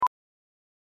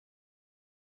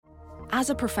As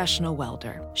a professional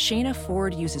welder, Shayna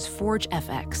Ford uses Forge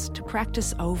FX to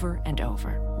practice over and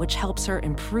over, which helps her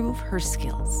improve her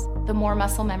skills. The more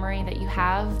muscle memory that you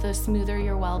have, the smoother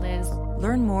your weld is.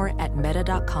 Learn more at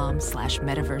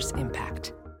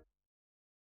meta.com/metaverseimpact.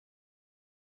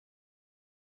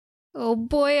 Oh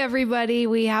boy, everybody,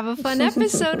 we have a fun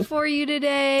episode for you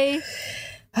today.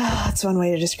 That's one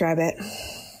way to describe it.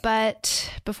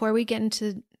 But before we get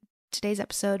into today's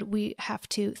episode, we have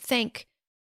to thank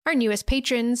our newest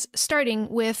patrons, starting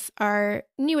with our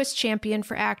newest champion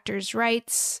for actors'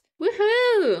 rights.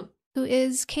 Woohoo! Who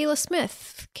is Kayla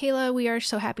Smith. Kayla, we are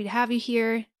so happy to have you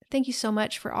here. Thank you so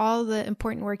much for all the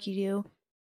important work you do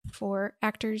for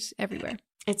actors everywhere.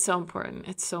 It's so important.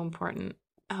 It's so important.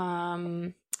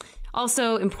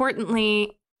 Also,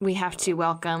 importantly, we have to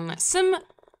welcome some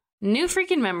new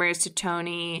freaking members to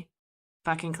Tony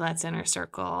fucking Collette's Inner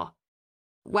Circle.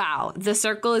 Wow, the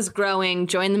circle is growing.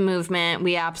 Join the movement.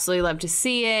 We absolutely love to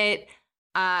see it.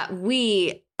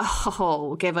 We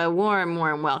give a warm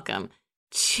welcome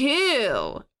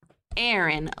to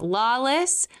Aaron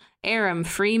Lawless, Aram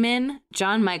Freeman,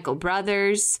 John Michael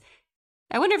Brothers.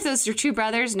 I wonder if those are two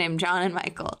brothers named John and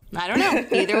Michael. I don't know.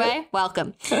 Either way,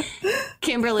 welcome.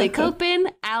 Kimberly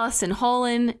Copen, Allison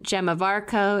Holan, Gemma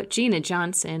Varco, Gina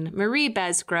Johnson, Marie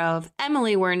Besgrove,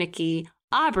 Emily Wernicke,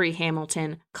 Aubrey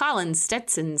Hamilton, Colin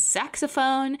Stetson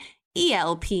saxophone,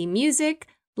 ELP Music,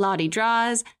 Lottie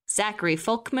Draws, Zachary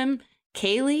Folkman,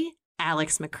 Kaylee,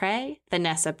 Alex McCrae,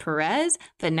 Vanessa Perez,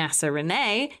 Vanessa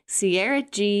Renee, Sierra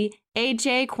G,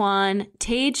 AJ Kwan,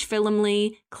 Tage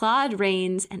Filmley, Claude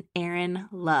Rains, and Aaron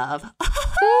Love.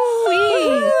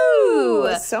 Ooh,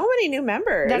 so many new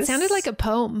members. That sounded like a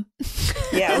poem.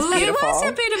 Yeah, it was beautiful. It was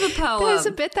a bit of a poem. There was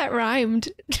a bit that rhymed.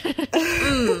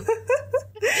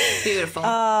 Beautiful.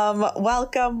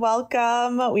 Welcome.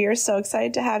 We are so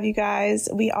excited to have you guys.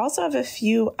 We also have a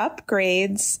few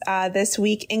upgrades this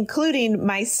week, including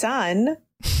my son,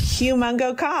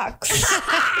 Humongo Cox.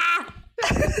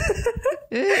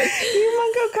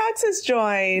 Humongo Cox has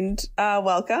joined.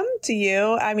 Welcome to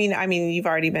you. I mean, you've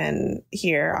already been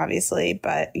here, obviously,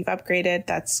 but you've upgraded.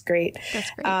 That's great. That's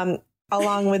great.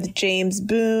 Along with James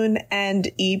Boone and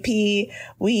EP,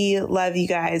 we love you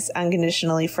guys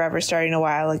unconditionally forever, starting a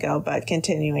while ago, but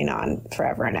continuing on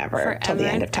forever and ever till the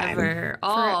end of time. Ever.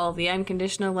 All the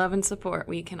unconditional love and support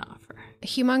we can offer.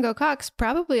 Humongo Cox,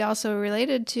 probably also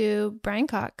related to Brian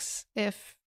Cox,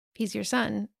 if he's your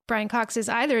son. Brian Cox is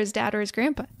either his dad or his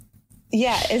grandpa.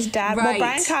 Yeah, his dad. Right.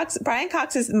 Well, Brian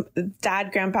Cox is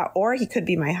dad, grandpa, or he could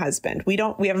be my husband. We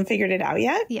haven't figured it out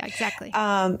yet. Yeah, exactly.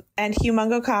 And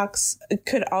Humongo Cox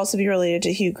could also be related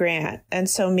to Hugh Grant. And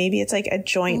so maybe it's like a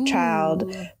joint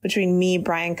child between me,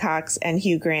 Brian Cox, and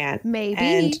Hugh Grant. Maybe.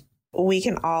 And we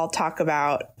can all talk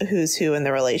about who's who in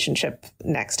the relationship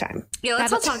next time. Yeah,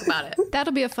 let's all talk about it.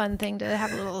 That'll be a fun thing to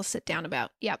have a little sit down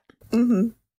about. Yep. Mm-hmm.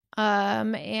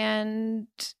 And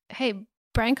hey,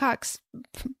 Brian Cox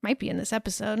might be in this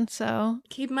episode, so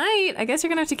He might. I guess you're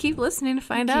gonna have to keep listening to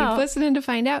find out. keep listening to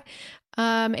find out.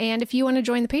 And if you want to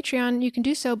join the Patreon, you can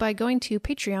do so by going to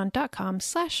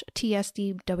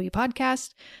patreon.com/TSDW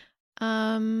podcast.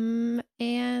 And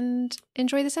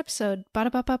enjoy this episode.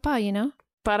 Ba-da-ba-ba-ba, you know?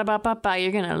 Ba-da-ba-ba-ba,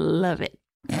 you're gonna love it.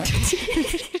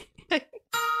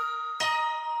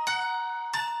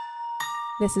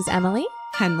 This is Emily.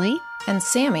 Henley. And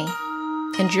Sammy.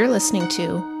 And you're listening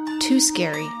to Too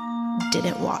Scary,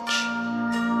 Didn't Watch.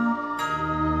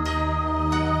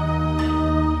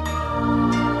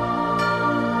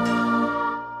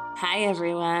 Hi,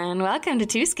 everyone. Welcome to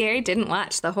Too Scary Didn't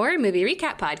Watch, the horror movie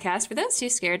recap podcast for those too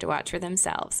scared to watch for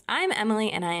themselves. I'm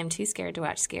Emily, and I am too scared to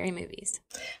watch scary movies.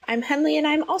 I'm Henley, and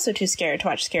I'm also too scared to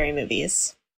watch scary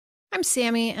movies. I'm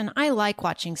Sammy, and I like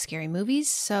watching scary movies,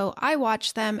 so I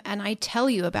watch them and I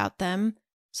tell you about them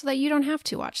so that you don't have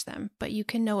to watch them, but you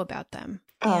can know about them.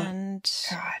 Oh, and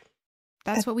God.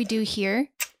 That's what we do here.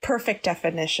 Perfect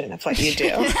definition of what you do.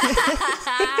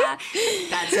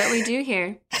 That's what we do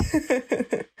here.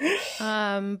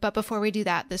 But before we do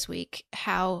that this week,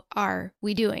 how are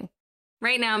we doing?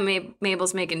 Right now,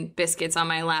 Mabel's making biscuits on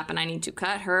my lap, and I need to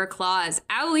cut her claws.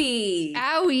 Owie!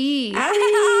 Owie!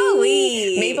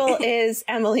 Owie! Mabel is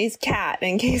Emily's cat,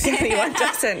 in case anyone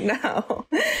doesn't know.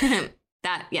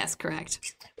 Yes,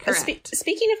 correct.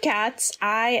 Speaking of cats,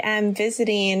 I am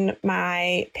visiting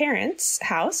my parents'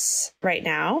 house right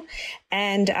now,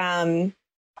 and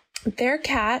their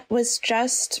cat is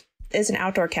an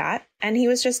outdoor cat, and he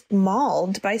was just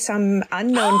mauled by some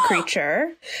unknown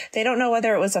creature. They don't know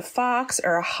whether it was a fox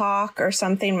or a hawk or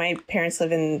something. My parents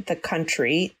live in the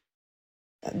country,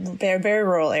 they're a very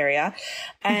rural area,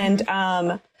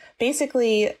 and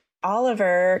basically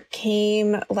Oliver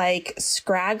came like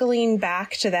scraggling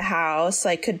back to the house,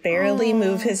 like could barely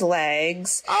move his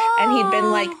legs, and he'd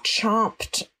been like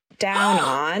chomped down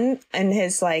on in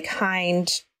his like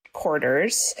hind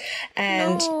quarters,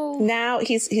 and now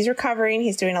he's recovering.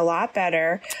 He's doing a lot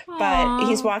better, but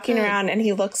he's walking around and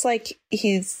he looks like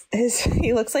he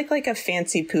looks like a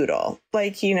fancy poodle.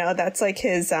 Like, you know, that's like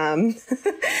his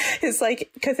his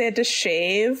like, because they had to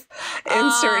shave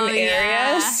in certain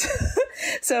areas.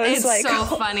 So it's like so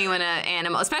funny when an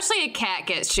animal, especially a cat,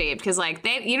 gets shaved, because like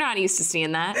you're not used to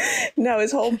seeing that. No,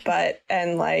 his whole butt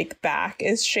and like back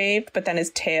is shaved, but then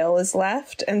his tail is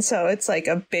left, and so it's like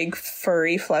a big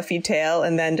furry fluffy tail,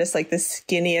 and then just like the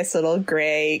skinniest little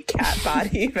gray cat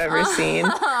body you've ever seen.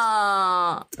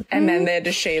 And then they had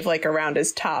to shave like around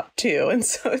his top too, and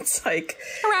so it's like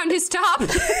around his top.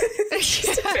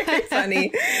 It's very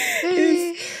funny.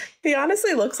 He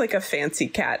honestly looks like a fancy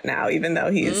cat now, even though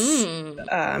he's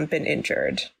been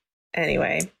injured.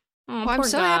 Anyway. Well, I'm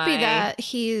so happy that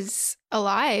he's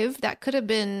alive. That could have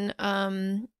been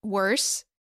worse.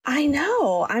 I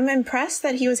know. I'm impressed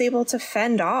that he was able to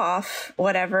fend off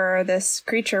whatever this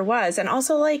creature was. And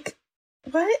also, like,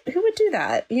 what? Who would do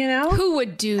that, you know? Who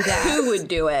would do that? Who would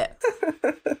do it?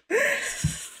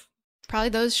 Probably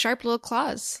those sharp little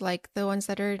claws, like the ones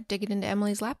that are digging into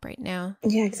Emily's lap right now.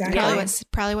 Yeah, exactly.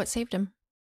 Probably what saved him.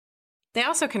 They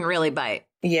also can really bite.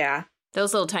 Yeah.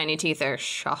 Those little tiny teeth are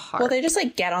sharp. Well, they just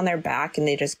like get on their back and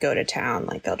they just go to town.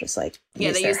 Like they'll just like they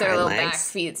use their little legs. back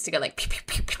feet to go like pew, pew,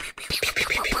 pew, pew, pew, pew, pew,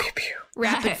 pew, pew, pew.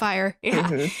 Rapid fire.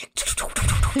 Yeah.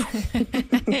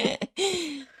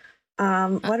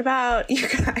 What about you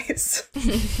guys?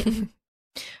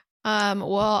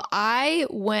 Well, I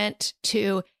went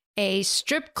to a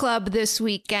strip club this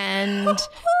weekend.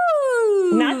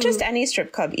 Not just any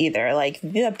strip club either, like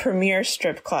the premier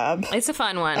strip club. It's a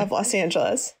fun one. Of Los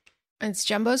Angeles. It's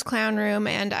Jumbo's Clown Room,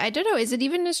 and I don't know, is it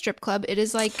even a strip club? It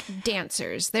is like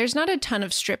dancers. There's not a ton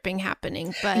of stripping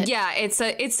happening, but yeah, it's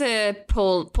a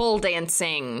pole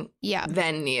dancing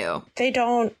venue. They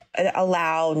don't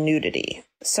allow nudity.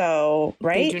 So,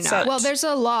 right? They do not. Well, there's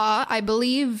a law, I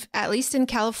believe, at least in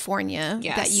California,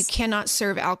 that you cannot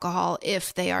serve alcohol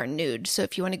if they are nude. So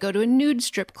if you want to go to a nude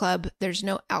strip club, there's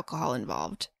no alcohol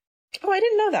involved. Oh, I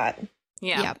didn't know that.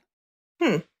 Yeah.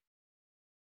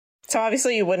 So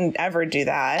obviously you wouldn't ever do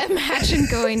that. Imagine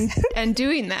going and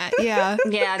doing that. Yeah.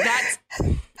 Yeah, that's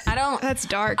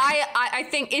dark. I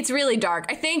think it's really dark.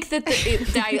 I think that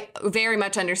I very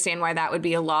much understand why that would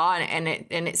be a law, and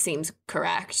it seems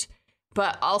correct.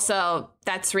 But also,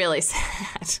 that's really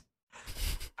sad.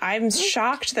 I'm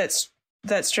shocked that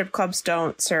strip clubs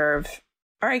don't serve,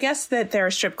 or I guess that there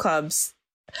are strip clubs.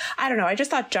 I don't know. I just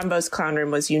thought Jumbo's Clown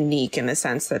Room was unique in the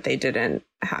sense that they didn't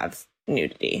have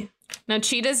nudity. No,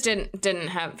 Cheetah's didn't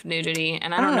have nudity,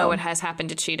 and I don't know what has happened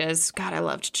to Cheetah's. God, I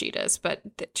loved Cheetah's, but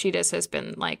Cheetah's has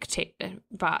been like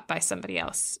bought by somebody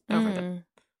else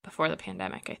before the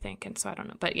pandemic, I think, and so I don't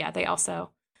know. But yeah, they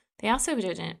also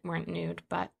weren't nude,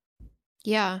 but.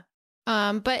 Yeah.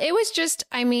 But it was just,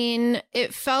 I mean,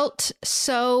 it felt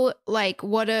so like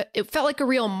it felt like a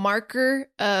real marker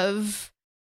of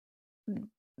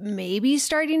maybe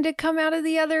starting to come out of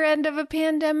the other end of a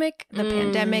pandemic. The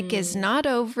pandemic is not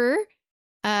over.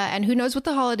 And who knows what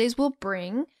the holidays will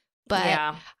bring.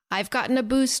 But I've gotten a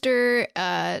booster.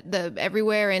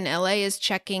 Everywhere in LA is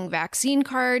checking vaccine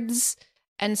cards.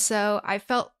 And so I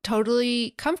felt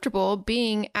totally comfortable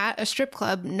being at a strip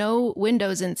club, no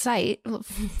windows in sight,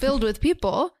 filled with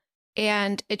people.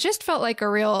 And it just felt like a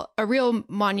real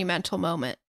monumental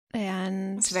moment.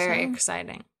 And it's very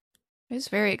exciting. It was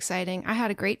very exciting. I had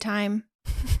a great time.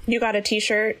 You got a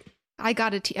t-shirt? I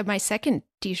got my second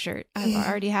t-shirt. I've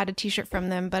already had a t-shirt from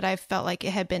them, but I felt like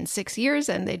it had been 6 years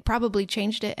and they'd probably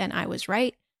changed it. And I was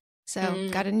right.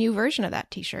 So got a new version of that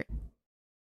t-shirt.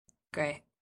 Great.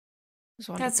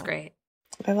 That's great.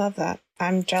 I love that.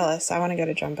 I'm jealous. I want to go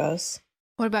to Jumbo's.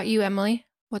 What about you, Emily?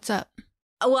 What's up?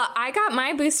 Well, I got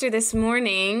my booster this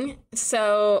morning,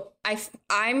 so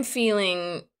I'm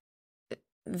feeling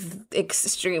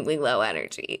extremely low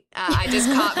energy. I just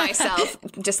caught myself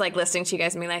just like listening to you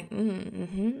guys and being like,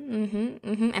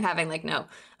 and having like no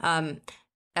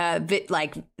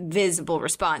visible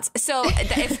response. So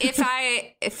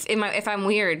if I'm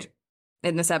weird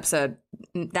in this episode,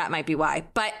 that might be why.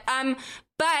 But I'm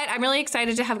really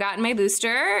excited to have gotten my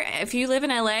booster. If you live in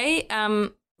LA,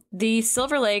 the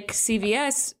Silver Lake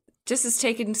CVS just is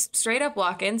taking straight up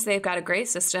walk-ins. They've got a great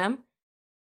system.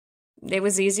 It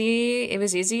was easy. It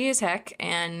was easy as heck,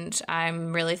 and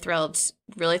I'm really thrilled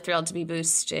to be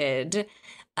boosted.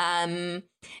 And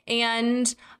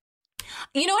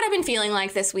you know what I've been feeling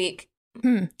like this week?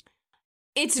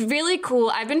 it's really cool.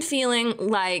 I've been feeling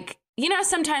like, you know,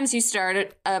 sometimes you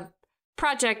start a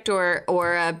project or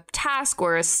a task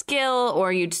or a skill,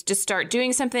 or you just start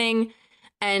doing something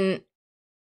and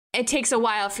it takes a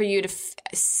while for you to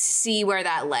see where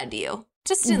that led you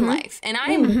just in life. And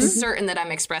I'm certain that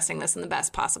I'm expressing this in the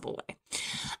best possible way.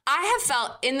 I have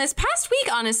felt in this past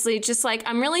week, honestly, just like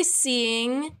I'm really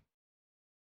seeing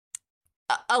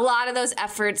a lot of those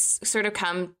efforts sort of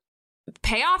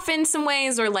pay off in some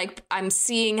ways, or like I'm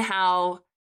seeing how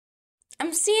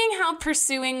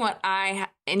pursuing what I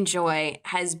enjoy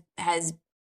has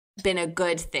been a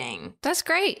good thing. That's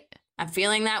great. I'm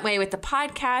feeling that way with the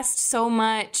podcast so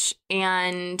much,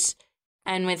 and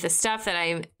with the stuff that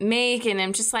I make, and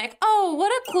I'm just like, oh, what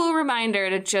a cool reminder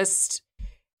to just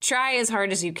try as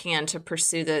hard as you can to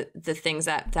pursue the things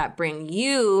that bring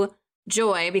you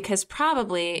joy, because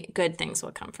probably good things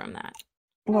will come from that.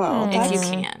 Well, if you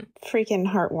can. Freaking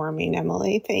heartwarming,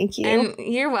 Emily. Thank you. And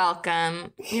you're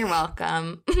welcome. You're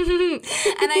welcome. And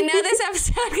I know this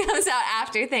episode goes out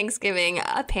after Thanksgiving,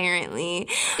 apparently.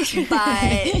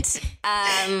 But,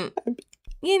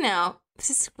 you know, it's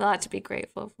just a lot to be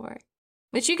grateful for.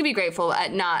 Which you can be grateful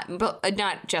at not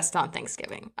just on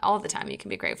Thanksgiving. All the time you can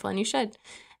be grateful, and you should.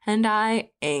 And I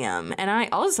am. And I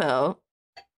also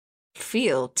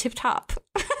feel tip-top.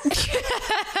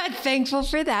 Thankful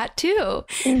for that, too.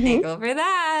 Thankful for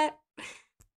that.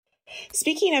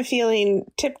 Speaking of feeling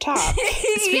tip-top.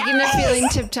 Speaking of feeling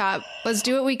tip-top, let's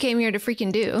do what we came here to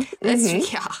freaking do.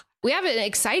 Yeah. We have an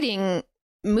exciting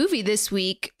movie this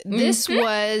week. This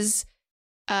was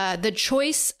the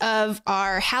choice of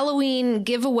our Halloween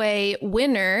giveaway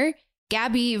winner.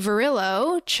 Gabby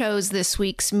Varillo chose this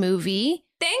week's movie.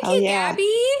 Thank you,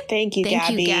 Gabby. Thank you,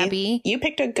 Thank you, Gabby. You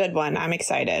picked a good one. I'm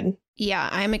excited. Yeah,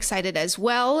 I'm excited as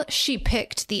well. She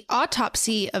picked The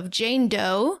Autopsy of Jane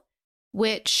Doe,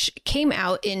 which came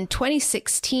out in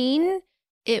 2016.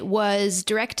 It was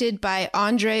directed by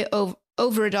Andre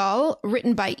Overdahl,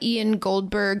 written by Ian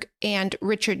Goldberg and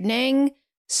Richard Nang,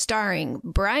 starring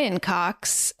Brian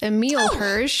Cox, Emile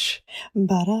Hirsch,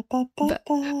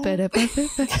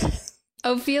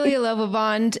 Ophelia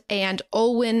Lovebond, and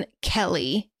Olwen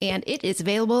Kelly. And it is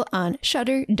available on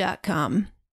Shudder.com.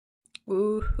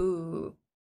 Woohoo.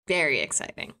 Very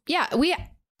exciting. Yeah,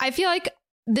 I feel like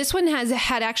this one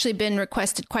had actually been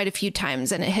requested quite a few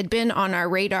times, and it had been on our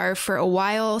radar for a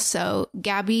while. So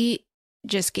Gabby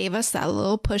just gave us that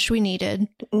little push we needed.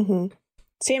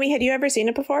 Sammy, had you ever seen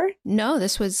it before? No,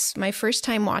 this was my first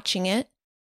time watching it.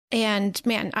 And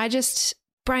man,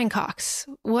 Brian Cox,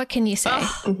 what can you say?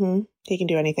 He can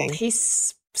do anything.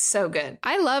 He's so good.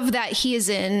 I love that he is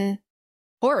in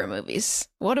horror movies.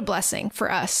 What a blessing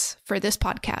for us, for this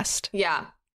podcast. Yeah.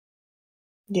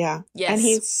 Yeah. Yes. And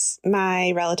he's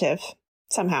my relative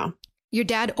somehow. Your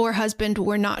dad or husband,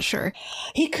 we're not sure.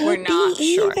 He could be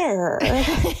either.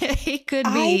 He could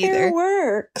be either. either.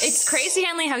 Works. It's crazy,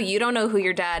 Henley, how you don't know who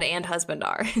your dad and husband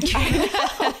are.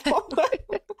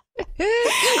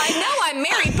 I know I'm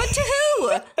married, but to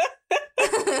who?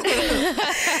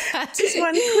 Just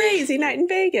one crazy night in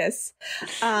Vegas.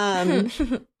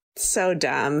 So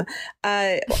dumb.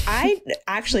 I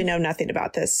actually know nothing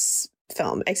about this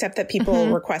film, except that people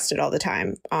request it all the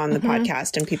time on the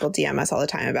podcast, and people DM us all the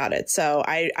time about it. So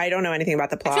I don't know anything about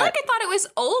the plot. I feel like I thought it was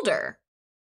older.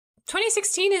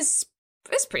 2016 is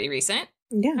pretty recent.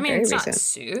 Yeah, I mean, it's recent. not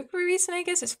super recent, I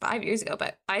guess. It's 5 years ago,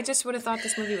 but I just would have thought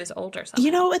this movie was older. Somehow. You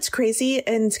know, it's crazy,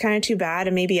 and it's kind of too bad,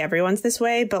 and maybe everyone's this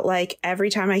way, but like every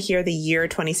time I hear the year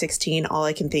 2016, all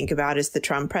I can think about is the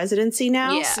Trump presidency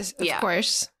now. Yeah, of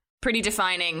course. Pretty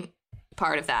defining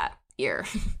part of that year.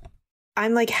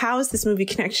 I'm like, how is this movie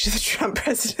connected to the Trump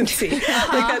presidency? Like,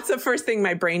 that's the first thing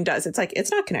my brain does. It's like,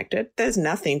 it's not connected. There's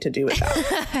nothing to do with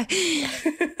that.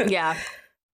 Yeah.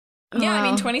 Yeah, I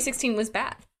mean, 2016 was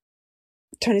bad.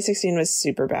 2016 was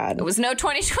super bad. It was no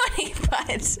 2020,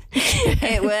 but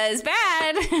it was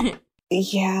bad.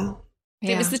 Yeah.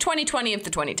 It was the 2020 of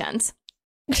the 2010s.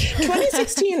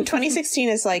 2016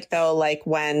 is like, though, like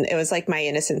when it was like my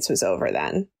innocence was over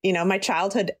then. You know, my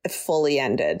childhood fully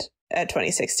ended at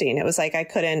 2016. It was like I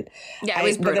couldn't. Yeah, it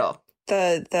was brutal.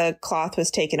 The cloth was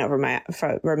taken over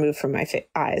removed from my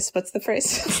eyes. What's the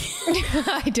phrase?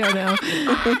 I don't know.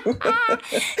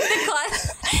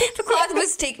 The cloth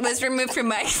was removed from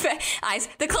my eyes.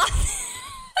 The cloth.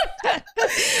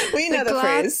 We know the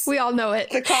phrase. We all know it.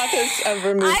 The cloth is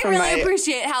removed from my... I really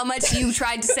appreciate how much you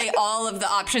tried to say all of the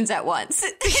options at once.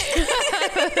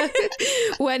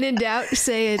 When in doubt,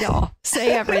 say it all.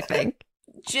 Say everything.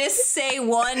 Just say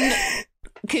one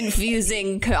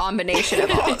confusing combination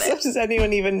of all of it. Does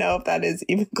anyone even know if that is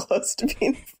even close to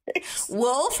being the phrase?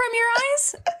 Wool from your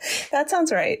eyes? That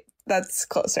sounds right. That's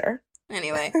closer.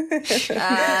 Anyway.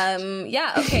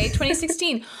 Yeah, okay,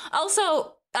 2016.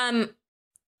 Also,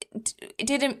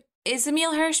 is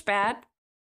Emil Hirsch bad?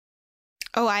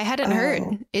 Oh, I hadn't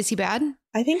heard. Is he bad?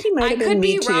 I think he might have been I could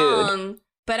be Me Too'd. wrong,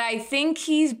 but I think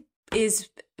he is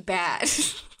bad.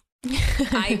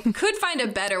 I could find a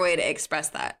better way to express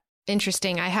that.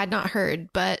 Interesting. I had not heard,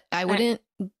 but I wouldn't,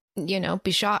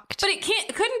 be shocked. But it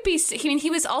couldn't be. I mean, he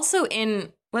was also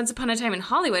in Once Upon a Time in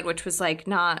Hollywood, which was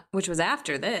which was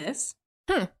after this.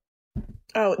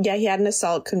 Oh, yeah, he had an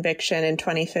assault conviction in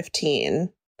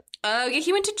 2015. Oh, yeah,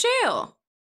 he went to jail.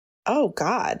 Oh,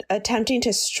 God. Attempting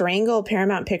to strangle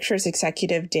Paramount Pictures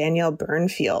executive Daniel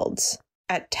Bernfield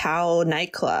at Tao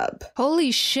nightclub.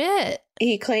 Holy shit.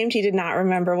 He claimed he did not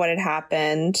remember what had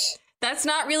happened. That's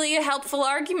not really a helpful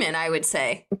argument, I would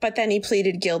say. But then he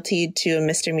pleaded guilty to a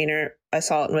misdemeanor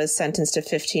assault and was sentenced to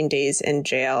 15 days in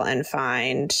jail and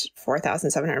fined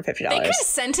 $4,750. They could have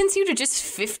sentenced you to just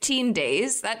 15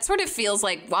 days? That sort of feels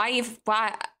like, why?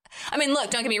 I mean, look,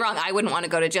 don't get me wrong. I wouldn't want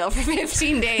to go to jail for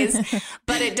 15 days,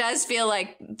 but it does feel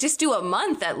like just do a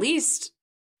month at least.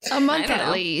 A month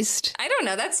at least. I don't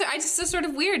know. That's just so sort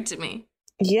of weird to me.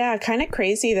 Yeah, kind of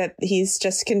crazy that he's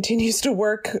just continues to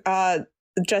work. I'm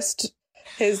looking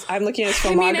at his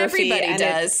filmography. I mean, everybody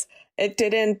does. It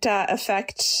didn't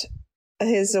affect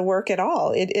his work at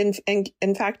all.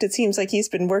 In fact, it seems like he's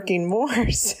been working more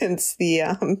since the.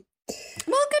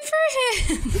 Well, good for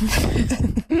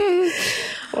him.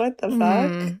 What the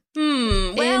fuck?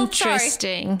 Well,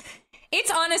 interesting. Sorry.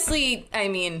 It's honestly, I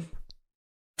mean,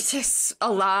 just there's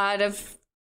a lot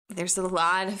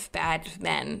of bad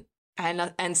men,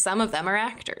 and some of them are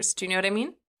actors. Do you know what I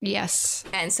mean? Yes.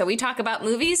 And so we talk about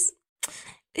movies.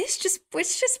 It's just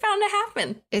bound to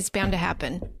happen. It's bound to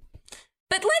happen.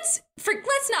 But let's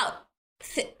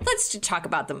just talk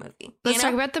about the movie. Let's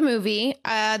talk about the movie.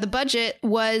 The budget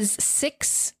was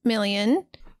 $6 million,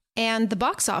 and the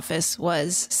box office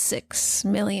was $6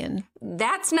 million.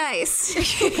 That's nice.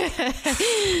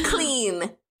 Clean.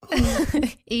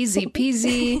 Easy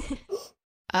peasy.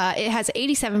 It has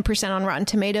 87% on Rotten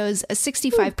Tomatoes, a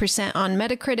 65% on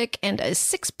Metacritic, and a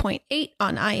 6.8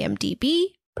 on IMDb.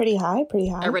 Pretty high.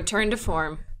 A return to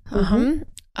form.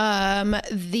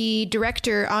 The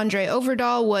director, Andre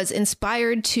Overdahl, was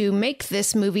inspired to make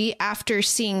this movie after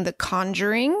seeing The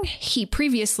Conjuring. He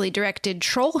previously directed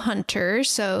Troll Hunter,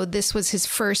 so this was his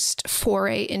first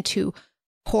foray into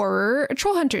horror.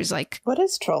 Troll Hunter's like... What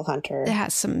is Troll Hunter? It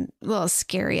has some little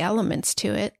scary elements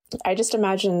to it. I just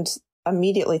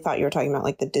immediately thought you were talking about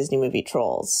like the Disney movie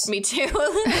Trolls. Me too.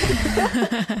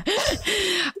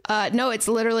 No, it's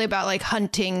literally about like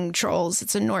hunting trolls.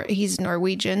 He's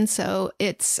Norwegian, so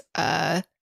it's I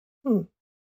know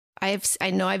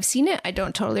I've seen it. I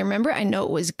don't totally remember. I know it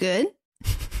was good.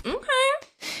 Okay.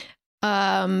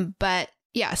 But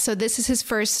yeah, so this is his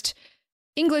first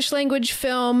English language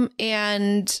film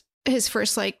and his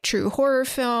first like true horror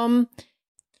film.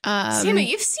 Sammy,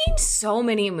 you've seen so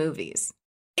many movies.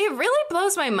 It really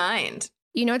blows my mind.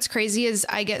 You know what's crazy is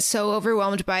I get so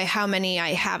overwhelmed by how many I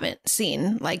haven't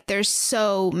seen. Like there's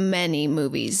so many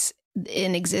movies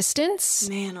in existence.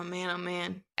 Man, oh man, oh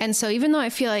man. And so even though I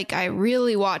feel like I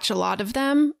really watch a lot of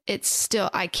them, it's still,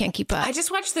 I can't keep up. I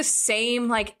just watch the same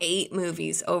like 8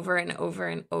 movies over and over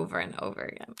and over and over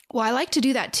again. Well, I like to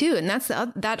do that too. And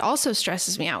that also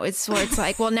stresses me out. It's where it's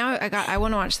like, well, now I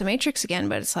want to watch The Matrix again,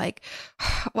 but it's like,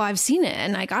 well, I've seen it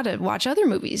and I got to watch other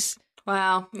movies.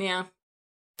 Wow. Yeah.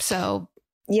 So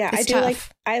yeah,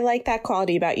 I like that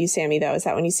quality about you, Sammy, though, is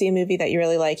that when you see a movie that you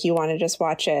really like, you want to just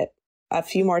watch it a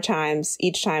few more times,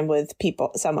 each time with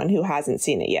someone who hasn't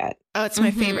seen it yet. Oh, it's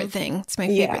my favorite thing. It's my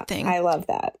favorite thing. I love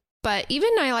that. But even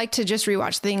I like to just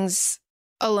rewatch things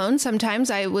alone.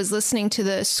 Sometimes I was listening to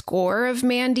the score of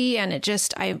Mandy and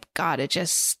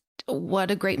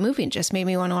what a great movie. It just made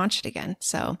me want to watch it again.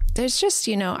 So there's just,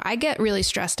 I get really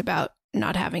stressed about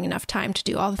not having enough time to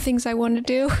do all the things I want to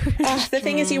do. The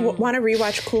thing is, you want to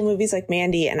rewatch cool movies like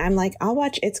Mandy, and I'm like, I'll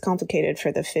watch It's Complicated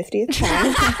for the 50th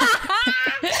time.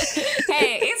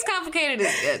 Hey, It's Complicated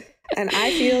is good. And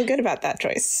I feel good about that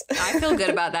choice. I feel good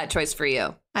about that choice for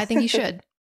you. I think you should.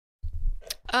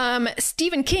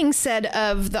 Stephen King said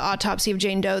of The Autopsy of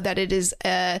Jane Doe that it is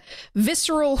a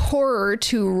visceral horror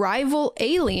to rival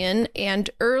Alien and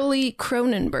early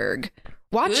Cronenberg.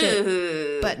 Watch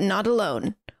it, but not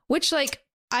alone. Which, like,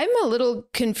 I'm a little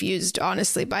confused,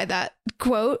 honestly, by that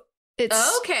quote.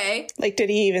 It's okay. Like, did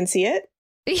he even see it?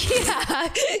 Yeah.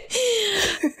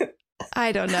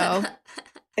 I don't know.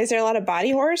 Is there a lot of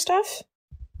body horror stuff?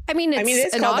 I mean,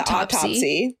 it's an called autopsy. The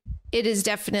Autopsy. It is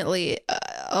definitely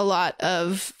a lot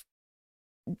of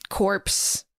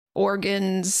corpse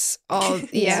organs, all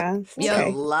yeah. It's a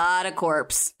lot of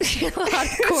corpse. A lot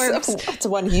of corpse. It's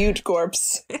one huge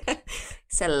corpse.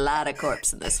 It's a lot of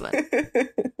corpse in this one.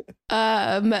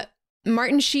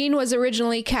 Martin Sheen was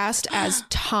originally cast as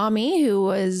Tommy, who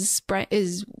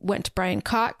went to Brian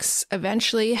Cox.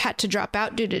 Eventually had to drop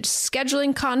out due to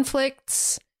scheduling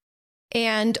conflicts.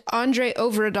 And Andre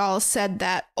Overdahl said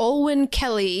that Olwen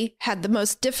Kelly had the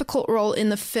most difficult role in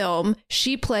the film.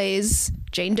 She plays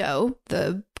Jane Doe,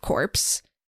 the corpse.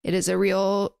 It is a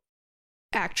real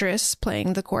actress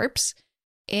playing the corpse.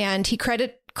 And he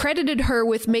credited her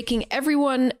with making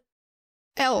everyone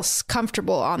else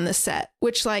comfortable on the set,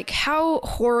 which, like, how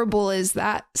horrible is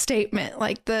that statement?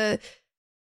 Like, the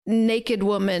naked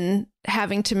woman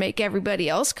having to make everybody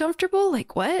else comfortable?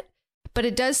 Like, what? But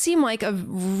it does seem like a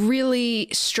really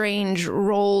strange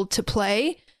role to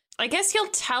play. I guess you'll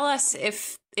tell us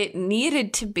if it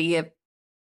needed to be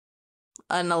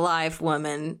an alive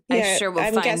woman. Yeah, I'm sure we'll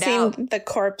I'm find guessing out. the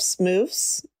corpse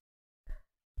moves.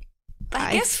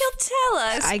 I guess you'll tell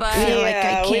us, I but feel like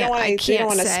I we can't don't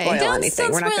want to say. spoil don't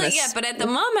anything. We're not spoil going it yet. But at the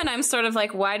moment, I'm sort of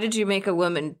like, why did you make a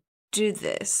woman do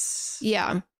this?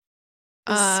 Yeah.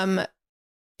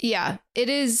 Yeah, it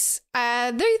is.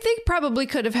 They probably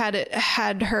could have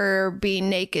had her be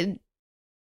naked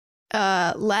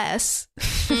less.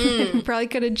 Probably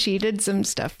could have cheated some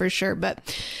stuff for sure, but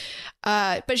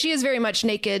she is very much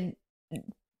naked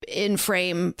in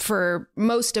frame for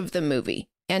most of the movie,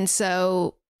 and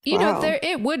so you know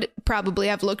it would probably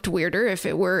have looked weirder if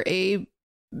it were a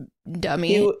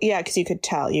dummy. Because you could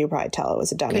tell. You probably tell it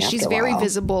was a dummy. Because she's very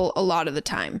visible a lot of the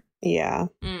time. Yeah.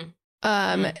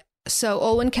 So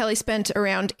Olwen Kelly spent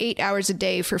around 8 hours a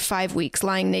day for 5 weeks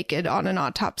lying naked on an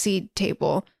autopsy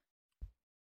table.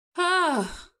 Yeah,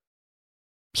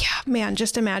 man,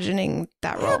 just imagining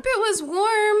that role. I hope it was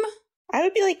warm. I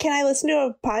would be like, can I listen to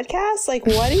a podcast? Like,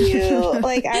 what do you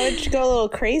like? I would go a little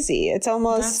crazy. It's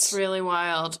almost That's really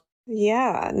wild.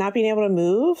 Yeah, not being able to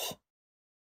move.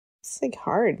 It's like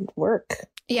hard work.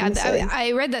 Yeah,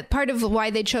 I read that part of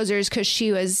why they chose her is because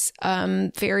she was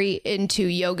very into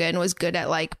yoga and was good at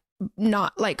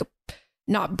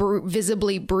not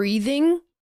visibly breathing,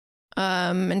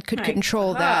 and could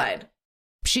control that.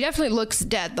 She definitely looks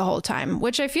dead the whole time,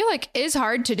 which I feel like is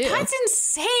hard to do. That's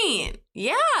insane.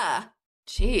 Yeah.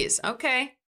 Jeez.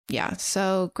 Okay. Yeah.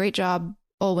 So great job,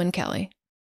 Olwen Kelly.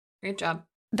 Great job.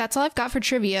 That's all I've got for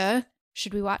trivia.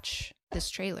 Should we watch this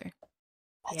trailer?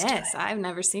 Yes, I've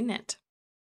never seen it.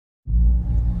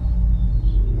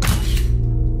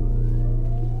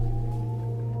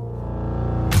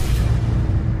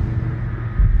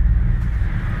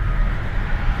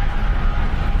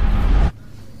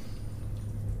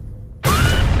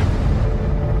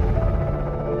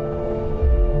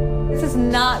 This is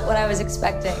not what I was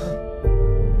expecting.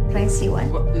 Can I see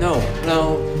one? No.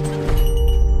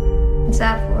 What's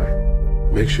that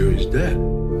for? Make sure he's dead.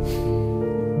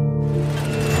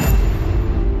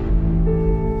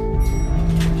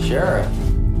 Sheriff,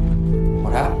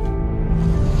 what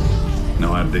happened?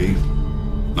 No ID,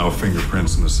 no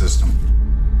fingerprints in the system.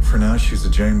 For now, she's a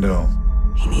Jane Doe.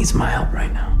 He needs my help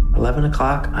right now. 11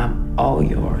 o'clock, I'm all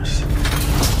yours.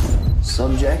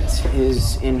 Subject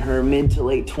is in her mid to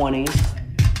late 20s.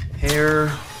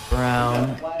 Hair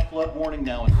brown. Flash flood warning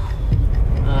now.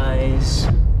 Eyes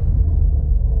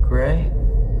gray.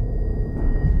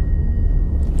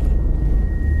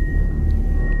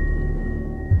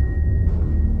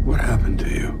 What happened to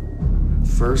you?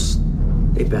 First,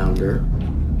 they bound her.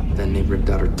 Then they ripped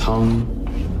out her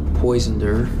tongue, poisoned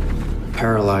her,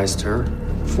 paralyzed her,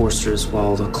 forced her to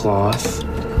swallow the cloth.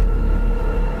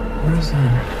 What is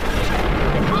that?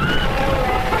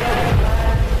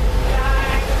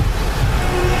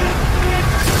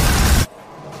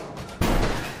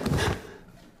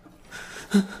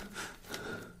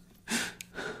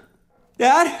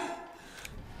 Dad?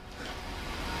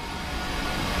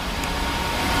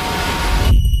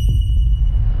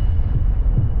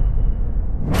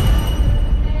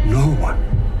 No one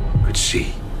could see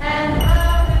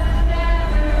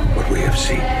what we have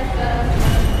seen.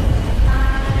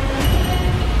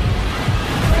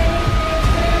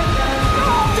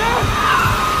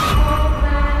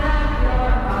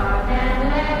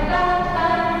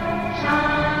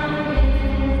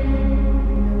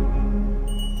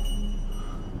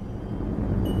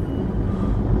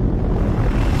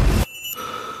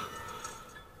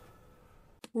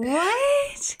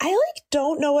 What? I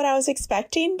don't know what I was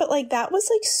expecting, but that was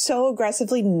so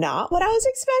aggressively not what I was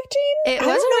expecting. It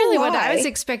wasn't really what I was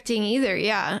expecting either.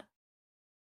 Yeah.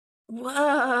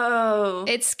 Whoa.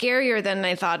 It's scarier than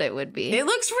I thought it would be. It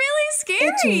looks really scary.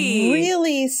 It's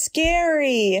really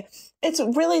scary. It's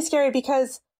really scary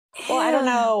because, well, I don't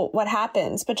know what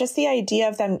happens, but just the idea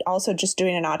of them also just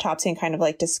doing an autopsy and kind of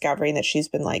like discovering that she's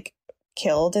been like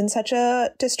killed in such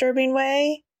a disturbing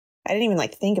way. I didn't even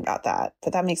like think about that,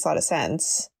 but that makes a lot of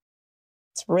sense.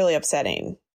 It's really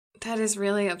upsetting. That is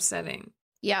really upsetting.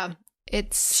 Yeah,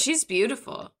 she's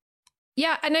beautiful.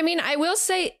 Yeah, and I mean, I will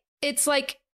say it's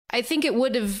like, I think it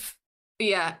would have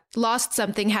lost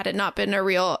something had it not been a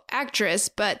real actress.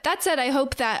 But that said, I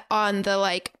hope that on the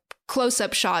like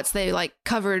close-up shots, they like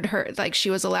covered her, like she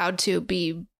was allowed to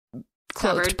be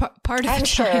clothed part of the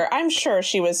time. I'm sure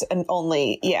she was an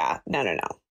only, no.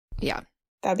 Yeah.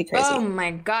 That'd be crazy. Oh my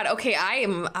God. Okay, I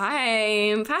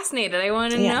am fascinated. I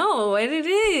want to know what it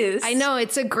is. I know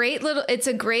it's a great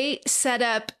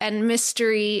setup and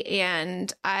mystery,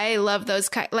 and I love those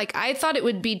like I thought it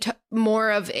would be more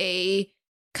of a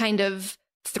kind of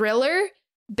thriller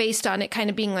based on it kind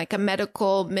of being like a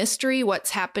medical mystery, what's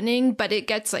happening, but it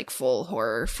gets like full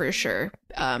horror for sure.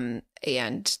 And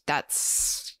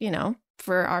that's,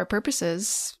 for our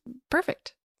purposes,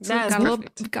 perfect. So That's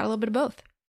perfect. We've got a little bit of both.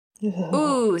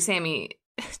 Ooh, Sammy,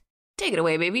 take it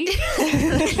away, baby.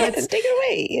 Let's take it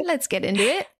away. Let's get into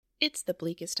it. It's the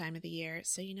bleakest time of the year,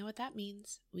 so you know what that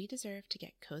means. We deserve to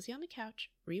get cozy on the couch,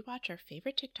 rewatch our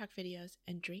favorite TikTok videos,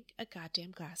 and drink a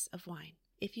goddamn glass of wine.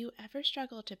 If you ever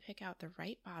struggle to pick out the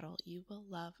right bottle, you will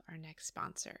love our next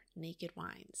sponsor, Naked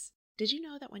Wines. Did you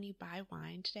know that when you buy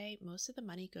wine today, most of the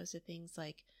money goes to things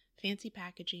like fancy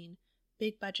packaging,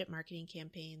 big budget marketing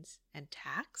campaigns, and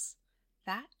tax?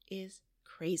 That is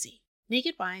crazy.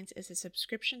 Naked Wines is a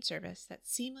subscription service that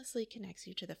seamlessly connects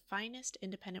you to the finest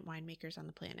independent winemakers on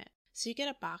the planet. So you get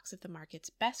a box of the market's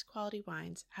best quality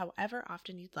wines, however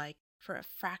often you'd like, for a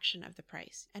fraction of the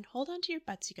price. And hold on to your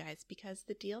butts, you guys, because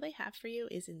the deal they have for you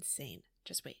is insane.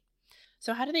 Just wait.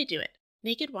 So how do they do it?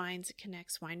 Naked Wines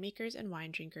connects winemakers and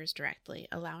wine drinkers directly,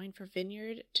 allowing for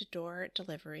vineyard-to-door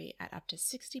delivery at up to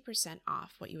 60%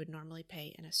 off what you would normally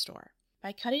pay in a store.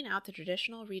 By cutting out the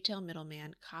traditional retail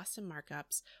middleman costs and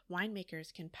markups,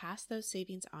 winemakers can pass those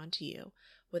savings on to you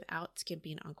without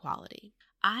skimping on quality.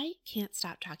 I can't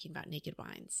stop talking about Naked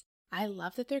Wines. I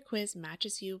love that their quiz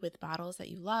matches you with bottles that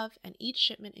you love, and each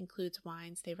shipment includes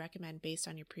wines they recommend based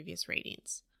on your previous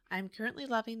ratings. I'm currently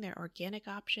loving their organic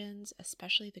options,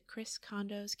 especially the Chris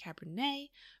Condos Cabernet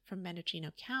from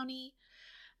Mendocino County,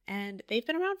 and they've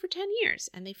been around for 10 years,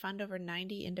 and they fund over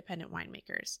 90 independent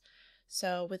winemakers.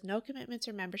 So with no commitments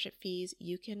or membership fees,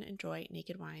 you can enjoy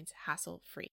Naked Wines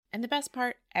hassle-free. And the best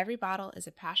part, every bottle is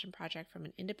a passion project from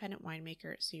an independent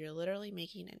winemaker, so you're literally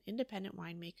making an independent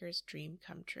winemaker's dream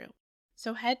come true.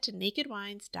 So head to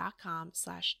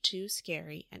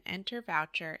nakedwines.com/tooscary and enter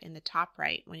voucher in the top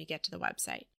right when you get to the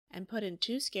website. And put in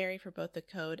Too Scary for both the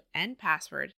code and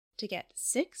password to get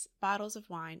 6 bottles of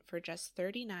wine for just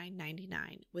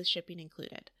 $39.99 with shipping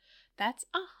included. That's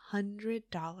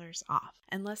 $100 off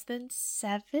and less than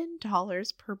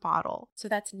 $7 per bottle. So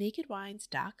that's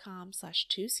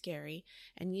nakedwines.com/tooscary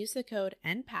and use the code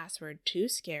and password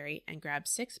tooscary and grab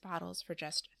 6 bottles for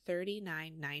just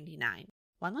 $39.99.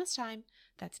 One last time,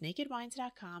 that's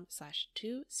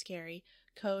nakedwines.com/tooscary,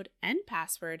 code and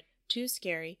password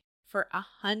tooscary for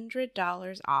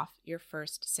 $100 off your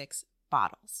first 6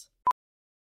 bottles.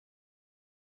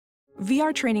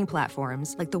 VR training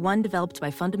platforms, like the one developed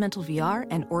by Fundamental VR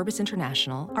and Orbis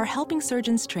International, are helping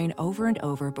surgeons train over and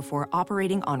over before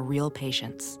operating on real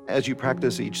patients. As you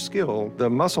practice each skill, the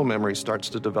muscle memory starts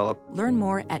to develop. Learn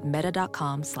more at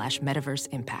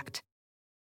meta.com/metaverseimpact.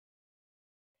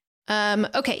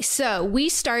 Okay, so we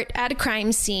start at a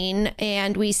crime scene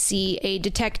and we see a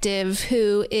detective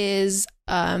who is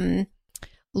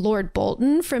Lord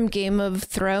Bolton from Game of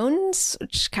Thrones,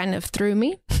 which kind of threw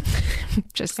me.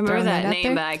 Just I remember that name,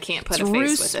 there. but I can't put a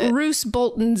face with it. Roose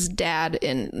Bolton's dad,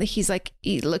 and he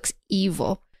looks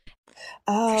evil.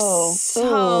 Oh, there's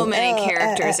so many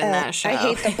characters in that show. I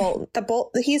hate the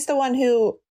Bolton. He's the one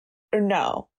who, or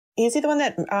no, is he the one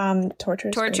that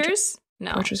tortures? Tortures?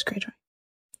 No, tortures Greyjoy.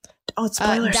 Oh, it's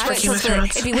spoilers.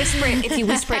 If you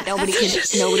whisper it, nobody can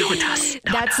tell.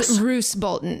 That's Roose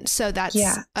Bolton. So that's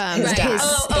his Okay,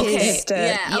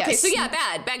 so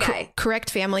bad guy. Correct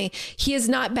family. He is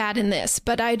not bad in this,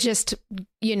 but I just,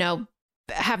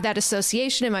 have that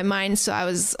association in my mind, so I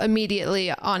was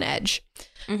immediately on edge.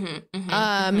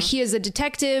 He is a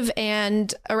detective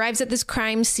and arrives at this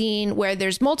crime scene where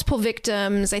there's multiple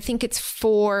victims. I think it's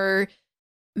 4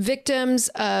 victims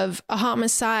of a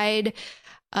homicide.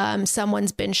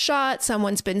 Someone's been shot,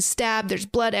 someone's been stabbed, there's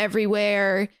blood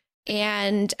everywhere.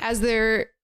 And as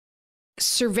they're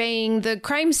surveying the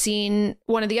crime scene,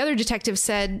 one of the other detectives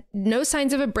said, no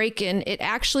signs of a break-in. It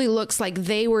actually looks like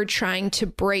they were trying to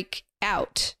break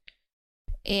out.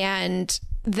 And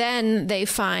then they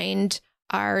find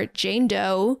our Jane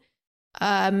Doe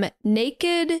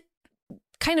naked,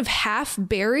 kind of half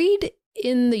buried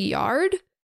in the yard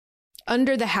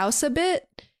under the house a bit.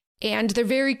 And they're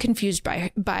very confused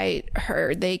by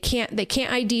her. They can't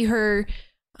ID her.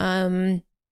 No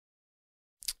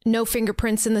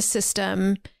fingerprints in the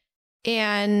system.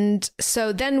 And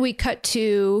so then we cut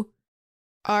to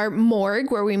our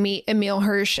morgue where we meet Emile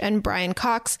Hirsch and Brian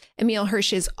Cox. Emile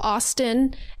Hirsch is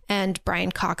Austin and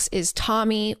Brian Cox is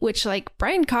Tommy, which, like,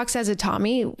 Brian Cox has a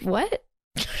Tommy. What?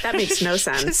 That makes no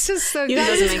sense. It's just so you good.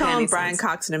 can just call him Brian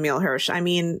Cox and Emile Hirsch. I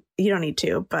mean, you don't need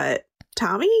to, but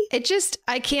Tommy?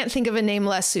 I can't think of a name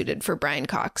less suited for Brian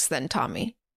Cox than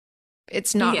Tommy.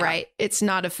 It's not right. It's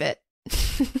not a fit.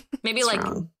 Maybe like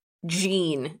wrong.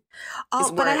 Gene.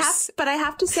 Oh, but I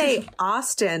have to say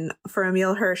Austin for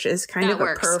Emile Hirsch is kind of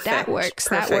a perfect. That works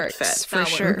fit. For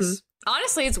sure. Mm-hmm.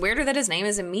 Honestly, it's weirder that his name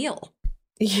is Emile.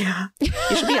 Yeah,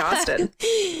 it should be Austin.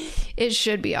 It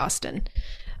should be Austin.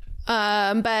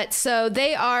 But so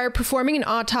they are performing an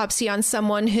autopsy on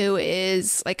someone who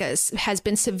is has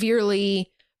been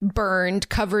severely burned,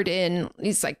 covered in,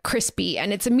 he's like crispy,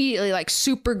 and it's immediately like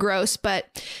super gross,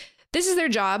 but this is their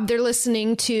job. They're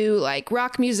listening to like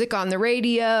rock music on the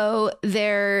radio.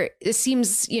 It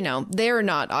seems, they're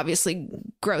not obviously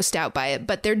grossed out by it,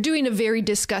 but they're doing a very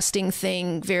disgusting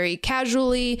thing very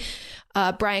casually.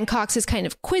 Brian Cox is kind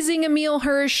of quizzing Emile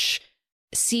Hirsch.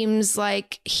 Seems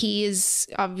like he is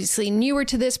obviously newer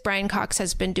to this. Brian Cox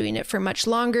has been doing it for much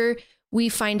longer. We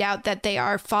find out that they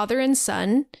are father and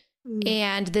son,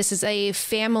 and this is a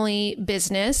family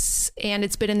business, and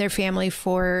it's been in their family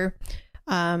for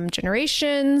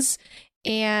generations,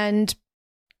 and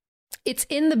it's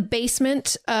in the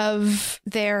basement of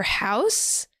their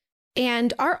house.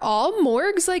 And are all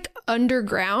morgues like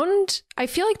underground? I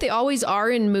feel like they always are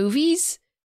in movies,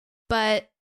 but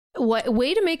what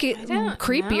way to make it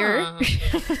creepier?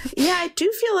 Yeah, I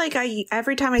do feel like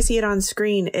every time I see it on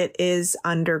screen, it is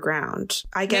underground.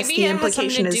 I guess maybe the it implication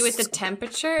has something to is do with the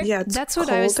temperature. Yeah, that's what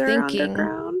I was thinking.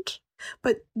 Underground.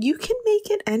 But you can make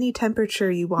it any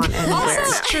temperature you want anywhere.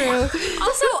 That's true.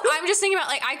 Also, I'm just thinking about,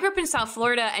 like, I grew up in South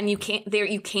Florida, and you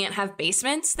can't have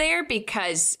basements there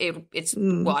because it's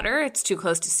water. It's too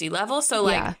close to sea level. So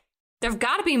like, there've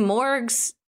got to be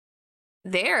morgues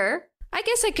there. I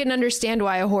guess I can understand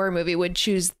why a horror movie would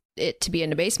choose it to be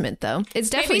in a basement, though. It's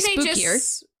definitely Maybe they spookier.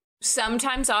 Just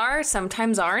sometimes are,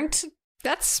 sometimes aren't.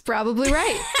 That's probably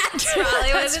right. That's probably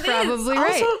what it probably is.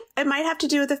 right. Also, it might have to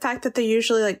do with the fact that they're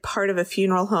usually like part of a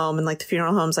funeral home, and like the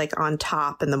funeral home's like on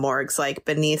top and the morgue's like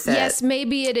beneath it. Yes,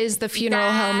 maybe it is the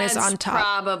funeral home is on top.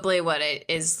 Probably what it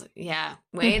is. Yeah.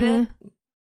 Way to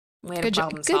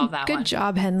problem solve that one. Good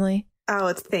job, Henley.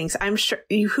 Oh, thanks. I'm sure.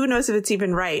 Who knows if it's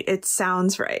even right? It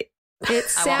sounds right. It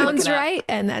sounds right,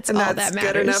 and that's all that matters.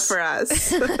 Good enough for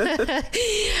us.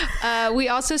 We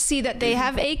also see that they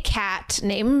have a cat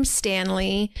named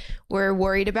Stanley. We're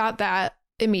worried about that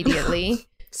immediately.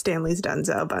 Stanley's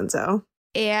bunzo.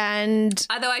 And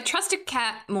although I trust a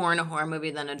cat more in a horror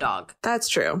movie than a dog. That's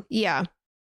true. Yeah,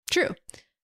 true.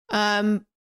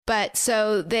 But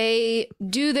so they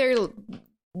do their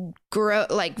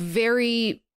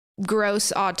very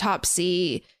gross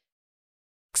autopsy,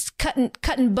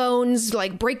 cutting bones,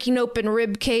 like breaking open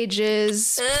rib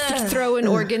cages, throwing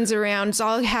organs around. It's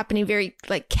all happening very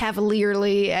like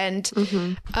cavalierly, and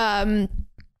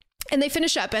and they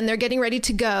finish up and they're getting ready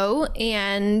to go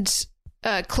and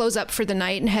close up for the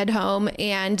night and head home.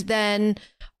 And then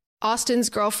Austin's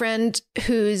girlfriend,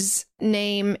 whose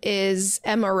name is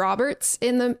Emma Roberts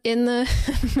in the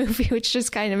movie, which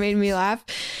just kind of made me laugh.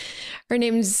 Her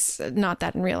name's not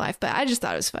that in real life, but I just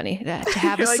thought it was funny to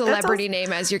have a celebrity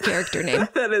name as your character name.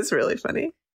 That is really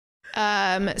funny.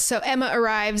 So Emma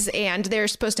arrives and they're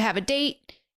supposed to have a date,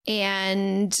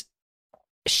 and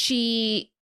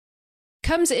she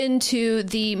comes into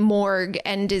the morgue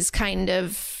and is kind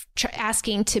of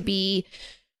asking to be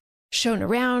shown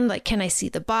around. Like, can I see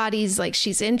the bodies? Like,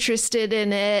 she's interested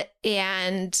in it.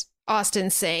 And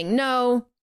Austin's saying, no,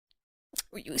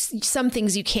 some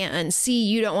things you can't unsee.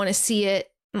 You don't want to see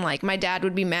it. And like, my dad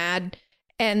would be mad.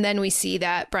 And then we see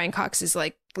that Brian Cox is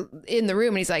like in the room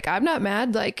and he's like, I'm not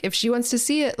mad. Like, if she wants to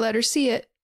see it, let her see it.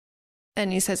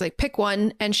 And he says, like, pick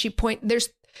one. And there's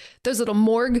those little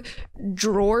morgue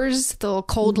drawers, the little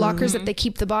cold lockers that they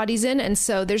keep the bodies in. And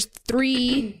so there's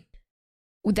 3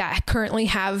 that currently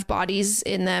have bodies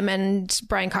in them. And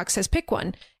Brian Cox says, pick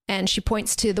one. And she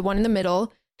points to the one in the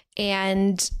middle.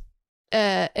 And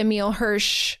Emile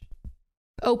Hirsch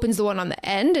opens the one on the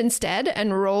end instead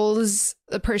and rolls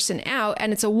the person out.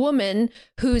 And it's a woman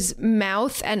whose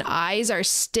mouth and eyes are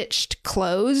stitched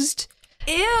closed.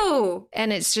 Ew.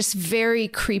 And it's just very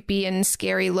creepy and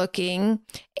scary looking.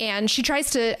 And she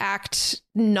tries to act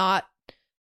not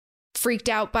freaked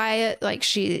out by it. Like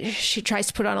she tries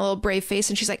to put on a little brave face,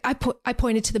 and she's like, I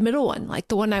pointed to the middle one. Like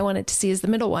the one I wanted to see is the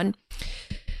middle one.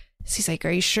 So he's like,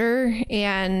 are you sure?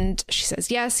 And she says,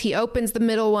 yes. He opens the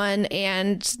middle one,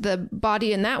 and the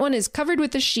body in that one is covered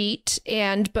with a sheet.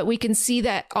 But we can see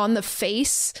that on the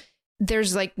face,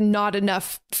 there's like not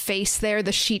enough face there.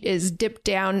 The sheet is dipped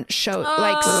down, seeming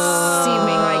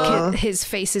like his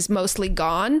face is mostly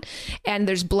gone. And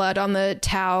there's blood on the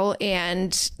towel.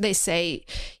 And they say,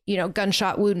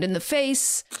 gunshot wound in the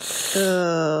face.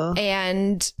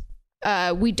 And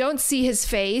we don't see his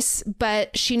face,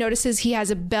 but she notices he has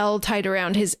a bell tied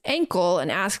around his ankle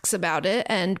and asks about it.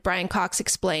 And Brian Cox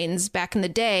explains back in the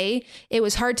day, it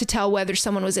was hard to tell whether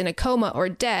someone was in a coma or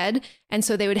dead. And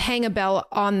so they would hang a bell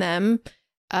on them.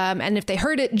 And if they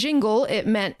heard it jingle, it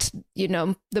meant,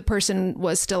 the person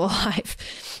was still alive.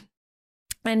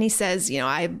 And he says,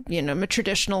 I'm a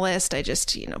traditionalist. I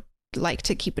just, like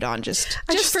to keep it on just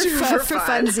for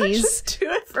funsies. Just do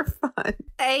it for fun.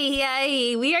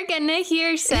 Hey, we are gonna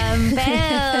hear some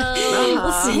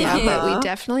bells. Yeah, but we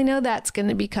definitely know that's going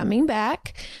to be coming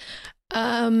back.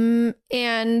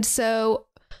 And so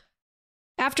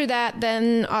after that,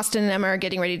 then Austin and Emma are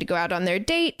getting ready to go out on their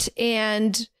date.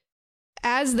 And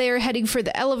as they're heading for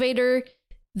the elevator,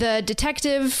 the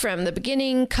detective from the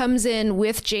beginning comes in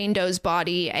with Jane Doe's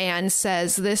body and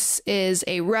says, this is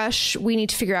a rush. We need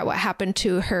to figure out what happened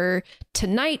to her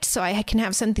tonight so I can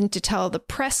have something to tell the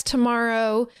press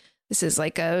tomorrow. This is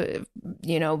like a,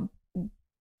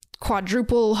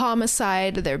 quadruple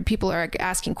homicide. There, people are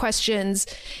asking questions.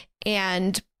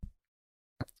 And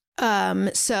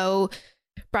so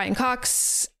Brian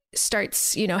Cox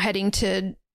starts, heading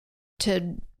to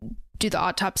do the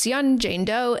autopsy on Jane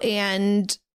Doe,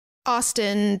 and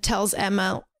Austin tells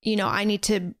Emma, I need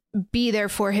to be there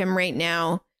for him right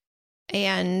now.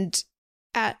 And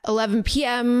at 11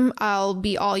 p.m., I'll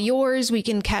be all yours. We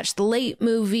can catch the late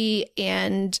movie.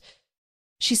 And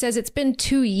she says it's been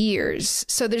 2 years.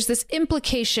 So there's this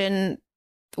implication.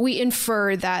 We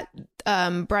infer that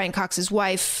Brian Cox's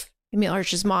wife, Emil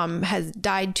Hirsch's mom, has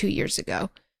died 2 years ago.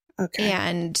 Okay.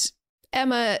 And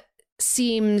Emma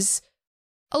seems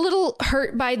a little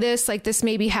hurt by this, like this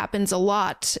maybe happens a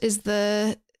lot, is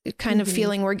the kind of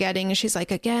feeling we're getting. And she's like,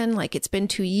 again, like it's been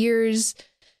 2 years.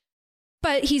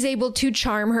 But he's able to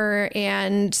charm her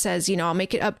and says, I'll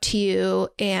make it up to you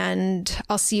and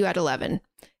I'll see you at 11.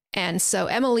 And so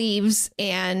Emma leaves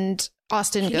and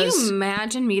Austin goes. Can you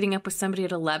imagine meeting up with somebody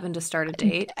at 11 to start a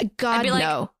date? God,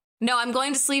 no. No, I'm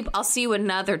going to sleep. I'll see you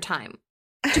another time.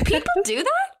 Do people do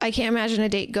that? I can't imagine a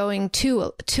date going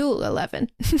to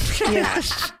 11. Yeah.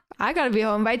 I got to be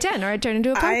home by 10 or I turn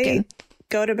into a pumpkin. I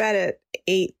go to bed at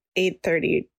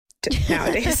 8:30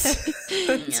 nowadays.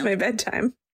 It's my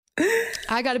bedtime.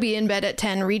 I got to be in bed at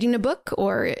 10 reading a book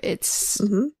or it's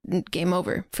game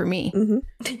over for me.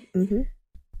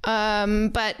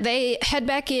 But they head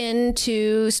back in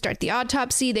to start the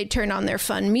autopsy. They turn on their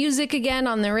fun music again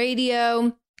on the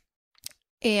radio.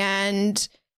 And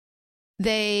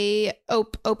they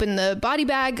open the body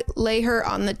bag, lay her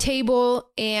on the table,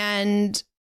 and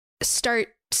start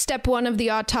step one of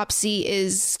the autopsy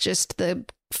is just the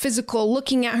physical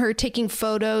looking at her, taking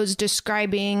photos,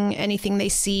 describing anything they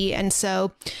see. And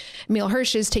so Emil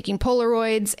Hirsch is taking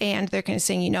Polaroids and they're kind of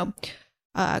saying,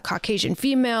 Caucasian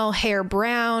female, hair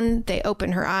brown. They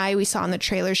open her eye. We saw in the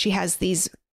trailer, she has these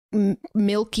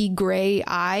milky gray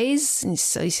eyes. And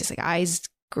so he's just like, eyes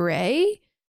gray.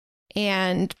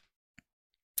 And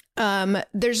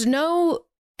there's no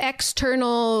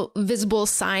external visible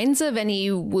signs of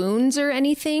any wounds or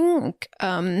anything.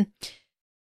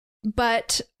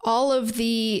 But all of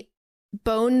the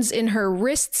bones in her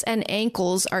wrists and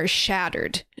ankles are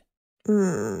shattered.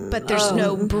 But there's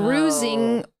no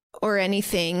bruising or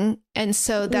anything. And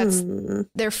so that's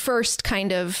their first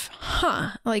kind of,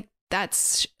 like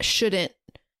that's shouldn't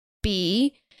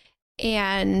be.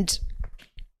 And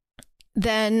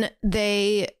then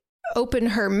they open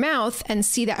her mouth and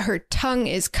see that her tongue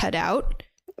is cut out.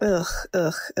 Ugh.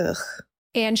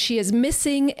 And she is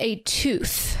missing a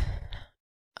tooth.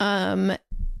 And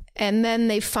then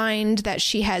they find that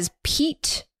she has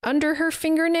peat under her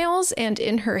fingernails and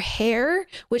in her hair,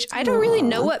 which I don't really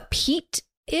know what peat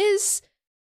is.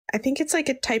 I think it's like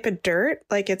a type of dirt.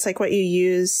 Like it's like what you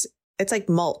use. It's like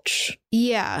mulch.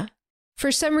 Yeah.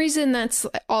 For some reason, that's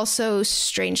also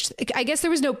strange. I guess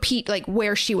there was no peat like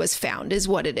where she was found is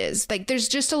what it is. Like there's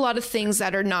just a lot of things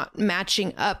that are not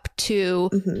matching up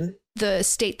to the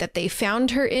state that they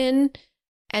found her in.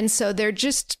 And so they're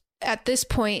just at this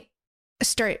point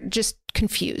start just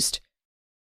confused.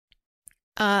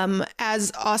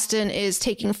 As Austin is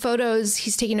taking photos,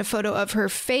 he's taking a photo of her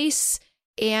face,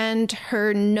 and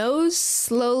her nose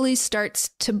slowly starts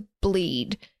to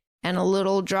bleed, and a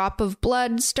little drop of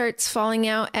blood starts falling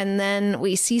out, and then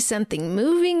we see something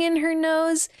moving in her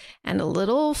nose, and a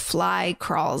little fly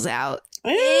crawls out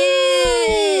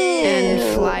and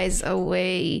flies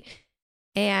away,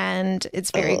 and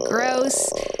it's very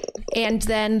gross. And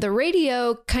then the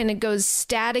radio kind of goes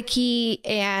staticky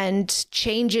and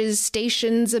changes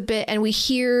stations a bit, and we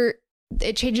hear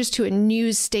it changes to a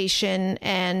news station,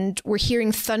 and we're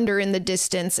hearing thunder in the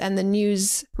distance, and the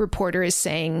news reporter is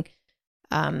saying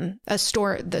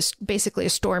basically a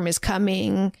storm is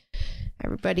coming.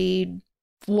 Everybody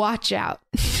watch out.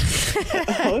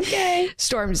 Okay.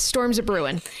 Storms are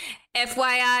brewing.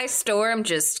 FYI, storm,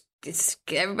 just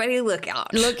everybody look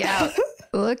out. Look out.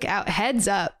 Look out. Heads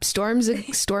up. Storms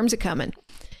are coming.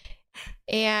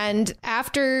 And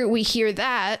after we hear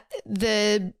that,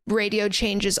 the radio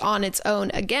changes on its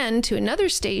own again to another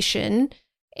station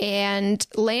and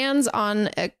lands on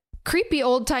a creepy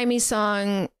old-timey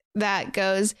song that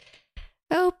goes,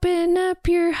 "Open up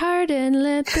your heart and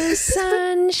let the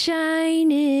sun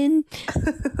shine in."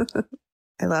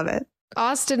 I love it.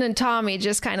 Austin and Tommy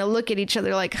just kind of look at each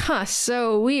other like, huh,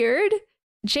 so weird.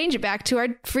 Change it back to our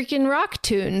freaking rock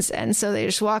tunes. And so they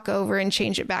just walk over and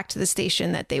change it back to the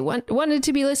station that they wanted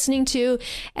to be listening to.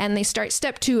 And they start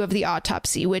step 2 of the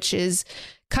autopsy, which is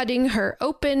cutting her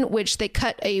open, which they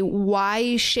cut a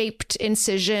Y-shaped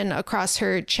incision across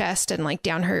her chest and like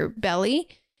down her belly.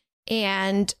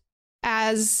 And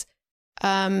as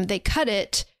they cut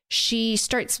it, she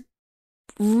starts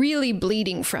really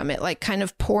bleeding from it, like kind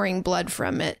of pouring blood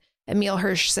from it. Emil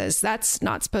Hirsch says, "That's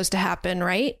not supposed to happen,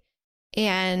 right?"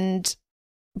 And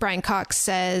Brian Cox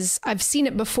says, "I've seen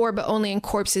it before, but only in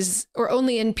corpses or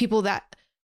only in people that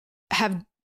have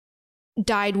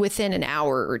died within an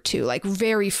hour or two, like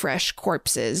very fresh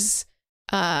corpses.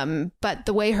 But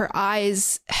the way her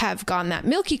eyes have gone that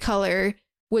milky color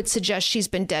would suggest she's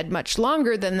been dead much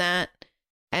longer than that.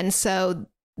 And so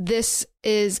this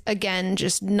is, again,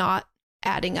 just not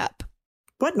adding up."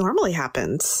 What normally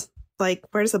happens? Like,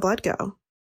 where does the blood go?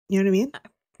 You know what I mean?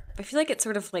 I feel like it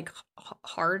sort of like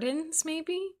hardens,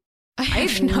 maybe. I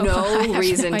have no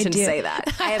reason to say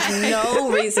that. I have no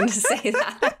reason to say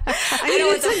that. I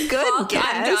mean, it's a good guess.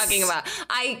 I'm talking about.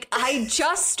 I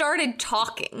just started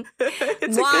talking.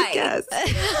 It's Why? a good guess.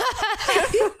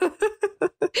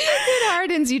 It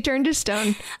hardens. You turn to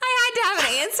stone. I had to have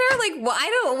an answer. Like,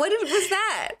 what was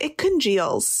that? It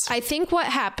congeals. I think what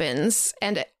happens,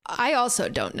 and I also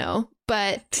don't know,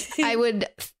 but I would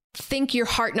think your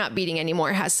heart not beating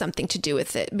anymore has something to do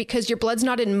with it because your blood's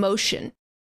not in motion.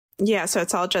 Yeah, so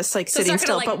it's all just like sitting it's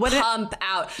still. Gonna, like, but what pump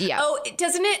out? Yeah. Oh,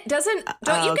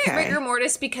 don't you get rigor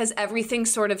mortis because everything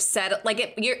sort of settle? Like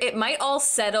it might all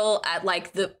settle at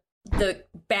like the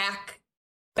back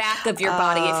of your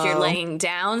body if you're laying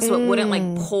down, so it wouldn't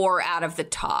like pour out of the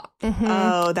top. Mm-hmm.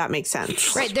 Oh, that makes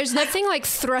sense. Right. There's nothing like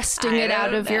thrusting it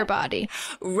out of your body.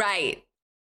 Right.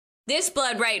 This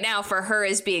blood right now for her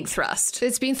is being thrust.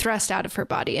 It's being thrust out of her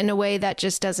body in a way that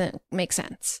just doesn't make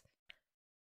sense.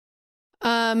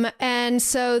 And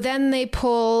so then they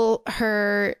pull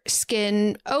her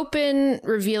skin open,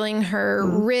 revealing her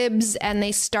ribs, and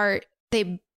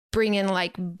they bring in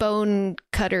like bone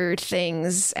cutter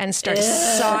things and start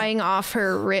sawing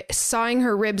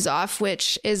her ribs off,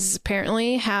 which is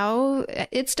apparently how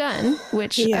it's done,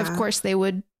 which of course they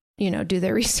would, do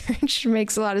their research.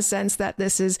 Makes a lot of sense that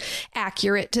this is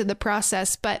accurate to the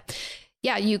process. But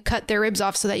yeah, you cut their ribs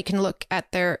off so that you can look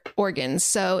at their organs.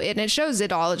 So, and it shows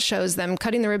it all. It shows them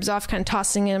cutting the ribs off, kind of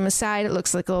tossing them aside. It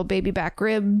looks like little baby back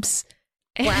ribs.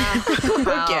 Wow.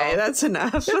 Okay, that's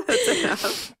enough. That's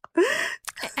enough.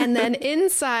 And then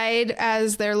inside,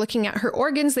 as they're looking at her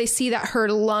organs, they see that her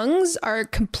lungs are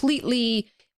completely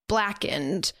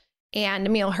blackened. And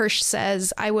Emil Hirsch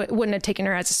says, I wouldn't have taken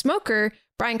her as a smoker.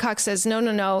 Brian Cox says,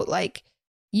 no, like,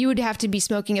 you would have to be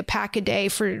smoking a pack a day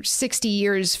for 60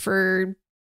 years for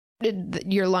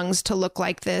your lungs to look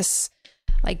like this.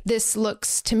 Like, this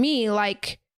looks to me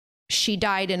like she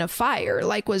died in a fire,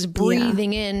 like was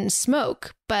breathing in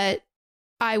smoke. But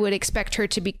I would expect her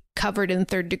to be covered in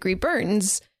 3rd-degree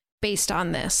burns based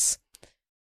on this.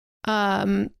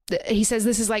 He says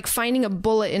this is like finding a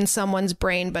bullet in someone's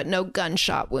brain, but no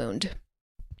gunshot wound.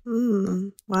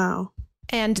 Wow.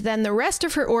 And then the rest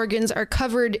of her organs are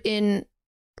covered in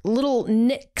little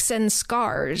nicks and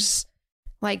scars.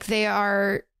 Like they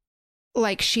are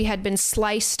like she had been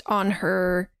sliced on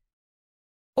her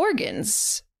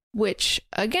organs, which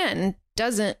again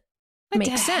doesn't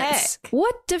Makes sense.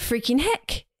 What the freaking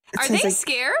heck? Are they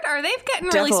scared? Are they getting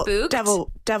really spooked?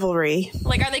 Devilry.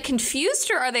 Like, are they confused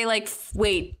or are they like,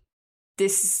 wait,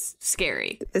 this is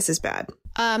scary? This is bad.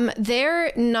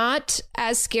 They're not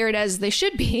as scared as they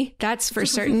should be. That's for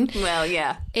certain. Well,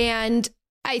 yeah. And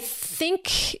I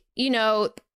think, they're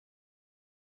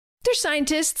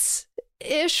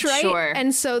scientists-ish, right? Sure.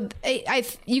 And so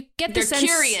you get the sense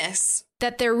curious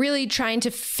that they're really trying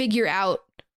to figure out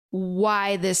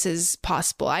why this is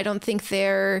possible. I don't think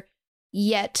they're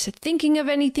yet thinking of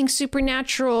anything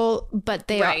supernatural, but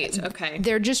they are. Okay.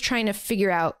 They're just trying to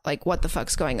figure out like what the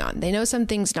fuck's going on. They know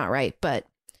something's not right, but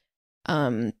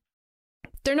they're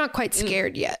not quite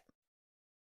scared yet.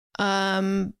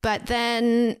 But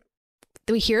then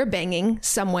we hear a banging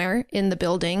somewhere in the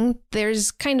building.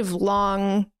 There's kind of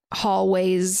long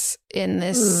hallways in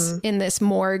this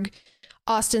morgue.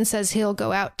 Austin says he'll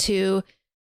go out to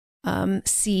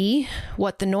see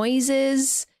what the noise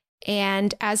is.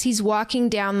 And as he's walking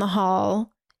down the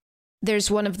hall,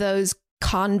 there's one of those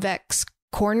convex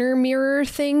corner mirror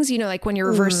things, like when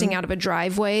you're reversing out of a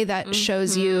driveway that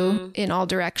shows you in all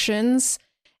directions.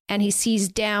 And he sees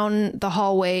down the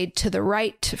hallway to the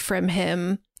right from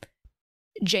him,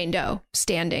 Jane Doe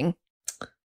standing.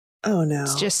 Oh, no.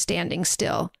 It's just standing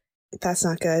still. That's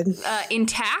not good.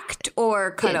 Intact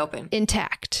or cut open?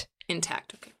 Intact.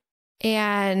 Intact, okay.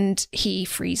 And he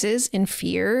freezes in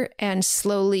fear and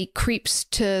slowly creeps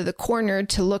to the corner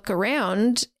to look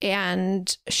around.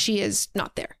 And she is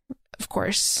not there, of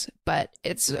course. But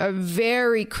it's a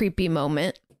very creepy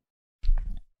moment.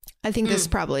 I think this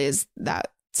probably is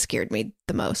that scared me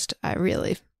the most.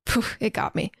 It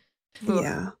got me.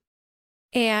 Yeah.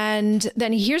 And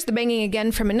then he hears the banging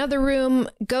again from another room,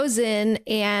 goes in,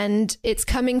 and it's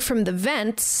coming from the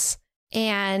vents.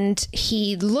 And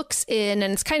he looks in,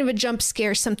 and it's kind of a jump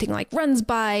scare. Something like runs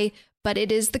by, but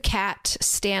it is the cat,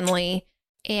 Stanley.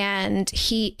 And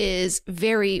he is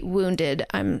very wounded.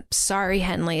 I'm sorry,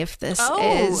 Henley, if this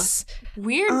is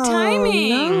weird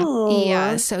timing. No.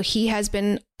 Yeah, so he has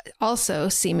been also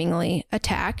seemingly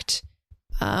attacked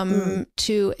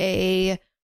to a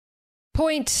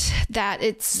point that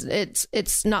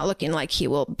it's not looking like he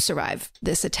will survive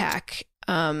this attack.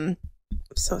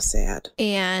 So sad.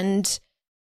 And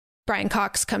Brian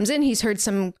Cox comes in. He's heard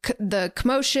the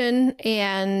commotion,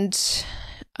 and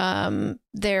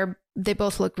they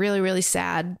both look really, really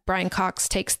sad. Brian Cox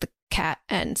takes the cat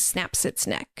and snaps its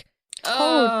neck.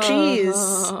 Oh,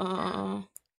 jeez.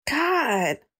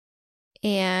 God.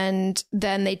 And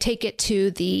then they take it to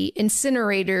the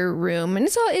incinerator room, and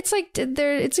it's like a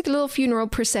little funeral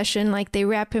procession. Like they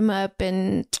wrap him up,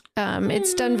 and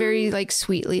it's done very like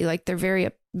sweetly. Like they're very,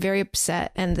 very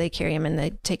upset, and they carry him and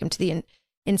they take him to the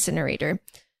incinerator.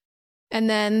 And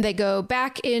then they go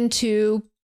back into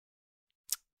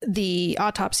the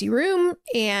autopsy room,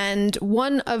 and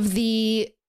one of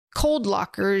the cold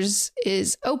lockers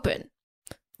is open.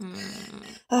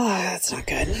 Oh, that's not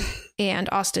good. And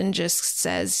Austin just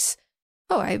says,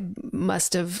 "Oh, I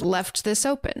must have left this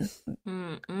open."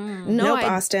 No, nope,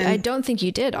 Austin. I don't think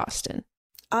you did, Austin.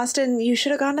 Austin, you should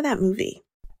have gone to that movie.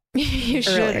 You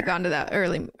should have gone to that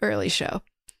early show.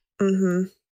 Mm-hmm.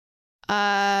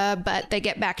 But they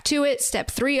get back to it. Step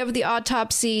 3 of the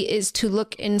autopsy is to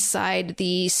look inside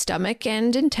the stomach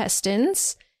and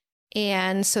intestines.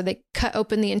 And so they cut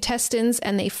open the intestines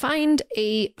and they find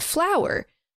a flower.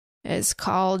 It's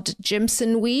called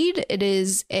Jimson weed. It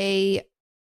is a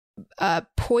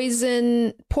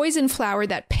poison flower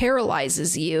that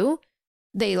paralyzes you.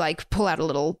 They like pull out a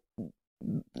little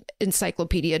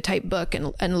encyclopedia type book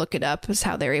and look it up, is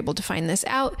how they're able to find this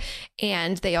out.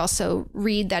 And they also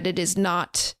read that it is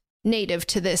not native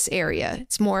to this area.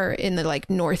 It's more in the like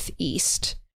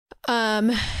northeast.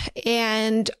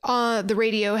 And the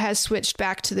radio has switched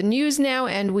back to the news now,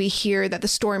 and we hear that the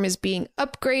storm is being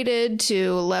upgraded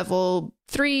to level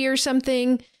 3 or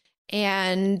something.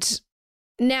 And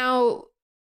now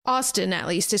Austin, at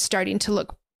least, is starting to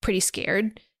look pretty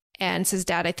scared and says,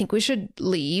 "Dad, I think we should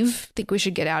leave. I think we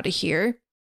should get out of here."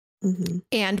 Mm-hmm.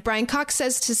 And Brian Cox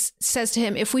says to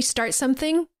him, "If we start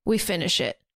something, we finish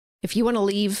it. If you want to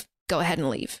leave, go ahead and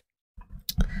leave."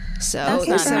 So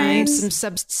there's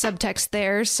some subtext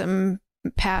there, some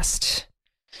past.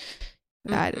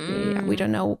 We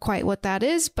don't know quite what that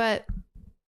is, but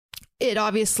it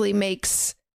obviously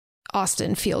makes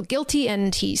Austin feel guilty,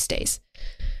 and he stays.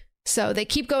 So they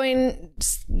keep going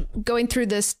through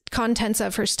this contents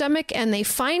of her stomach, and they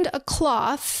find a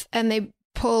cloth, and they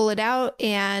pull it out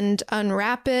and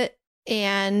unwrap it,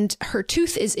 and her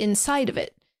tooth is inside of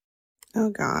it. Oh,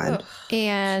 God.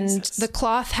 And Jesus. the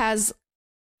cloth has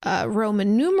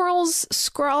Roman numerals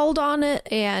scrawled on it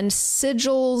and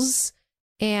sigils,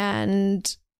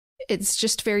 and it's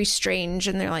just very strange.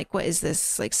 And they're like, what is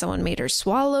this? Like, someone made her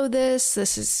swallow this?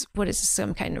 What is this,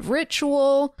 some kind of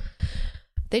ritual?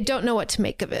 They don't know what to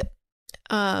make of it.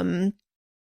 And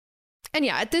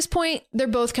yeah, at this point, they're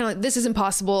both kind of like, this is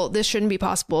impossible. This shouldn't be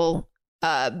possible.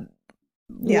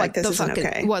 What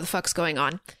the fuck's going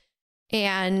on?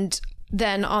 And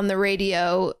then on the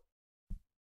radio,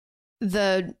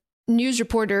 the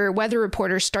weather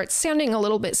reporter starts sounding a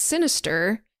little bit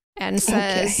sinister and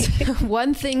says,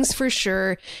 one thing's for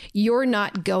sure, you're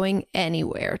not going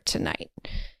anywhere tonight.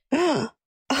 Okay.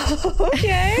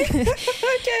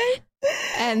 Okay.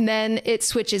 And then it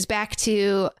switches back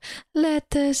to, let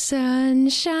the sun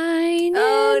shine in.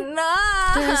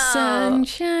 Oh, no. The sun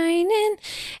shine in.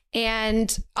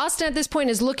 And Austin at this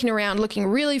point is looking around, looking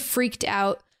really freaked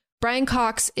out. Brian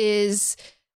Cox is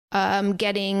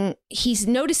he's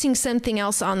noticing something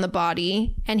else on the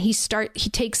body, and he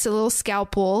takes a little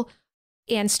scalpel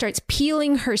and starts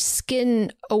peeling her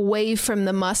skin away from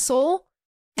the muscle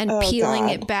and peeling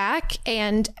it back.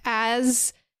 And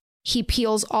as he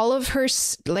peels all of her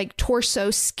like torso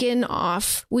skin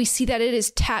off, we see that it is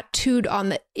tattooed on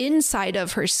the inside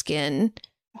of her skin.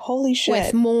 Holy shit.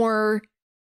 With more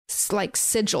like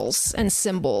sigils and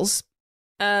symbols.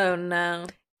 Oh no.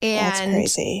 And that's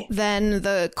crazy. Then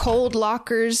the cold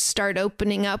lockers start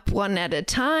opening up one at a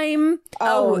time.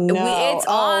 Oh no. It's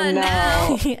on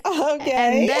now.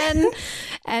 Okay.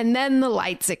 And then the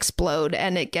lights explode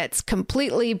and it gets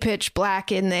completely pitch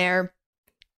black in there.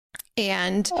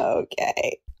 And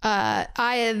okay.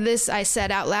 I said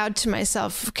out loud to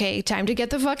myself, okay, time to get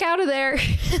the fuck out of there.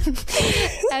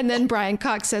 And then Brian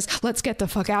Cox says, let's get the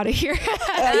fuck out of here.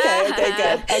 Okay,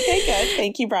 good.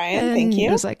 Thank you, Brian. And thank you.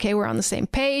 I was like, okay, we're on the same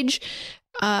page.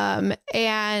 But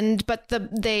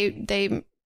they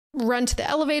run to the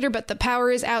elevator, but the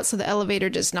power is out, so the elevator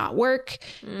does not work.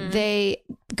 They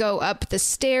go up the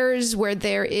stairs where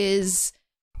there is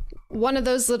one of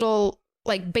those little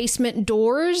like basement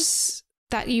doors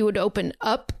that you would open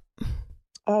up.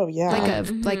 Oh yeah.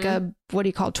 Like a what do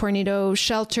you call it? Tornado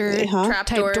shelter trap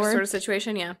type door sort of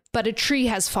situation, yeah. But a tree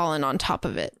has fallen on top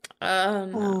of it.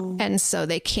 No. And so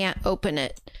they can't open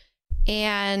it.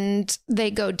 And they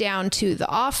go down to the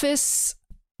office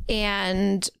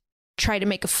and try to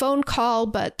make a phone call,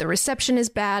 but the reception is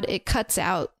bad. It cuts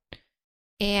out.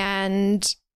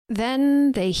 And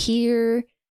then they hear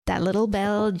that little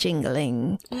bell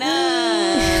jingling.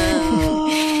 No.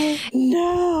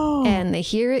 And they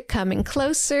hear it coming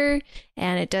closer,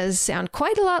 and it does sound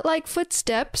quite a lot like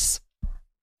footsteps.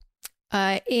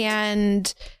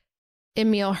 And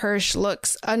Emil Hirsch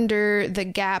looks under the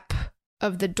gap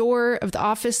of the door of the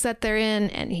office that they're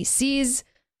in, and he sees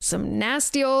some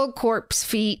nasty old corpse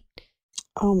feet.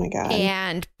 Oh my God.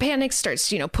 And panic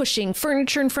starts, pushing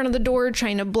furniture in front of the door,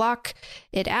 trying to block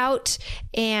it out.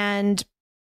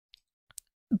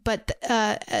 But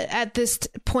at this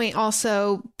point,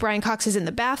 also, Brian Cox is in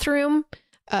the bathroom,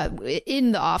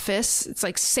 in the office. It's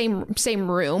like same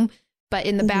room, but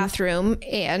in the bathroom.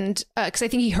 And because I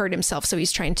think he hurt himself, so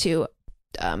he's trying to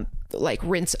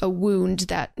rinse a wound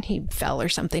that he fell or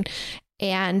something.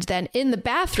 And then in the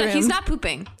bathroom, he's not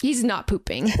pooping. He's not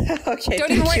pooping. Okay. Don't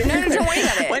even worry. No, don't worry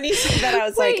about it. When you said that, I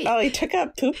was like, oh, he took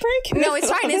a poop break? No, it's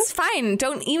fine. It's fine.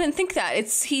 Don't even think that.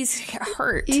 He's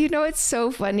hurt. What's so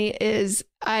funny is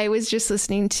I was just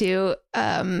listening to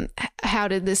How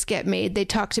Did This Get Made? They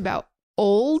talked about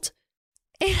old.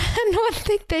 And one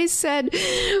thing they said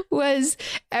was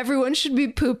everyone should be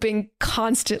pooping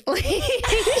constantly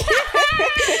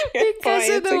because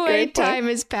of the way time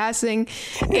is passing.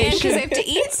 And because they have to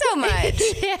eat so much.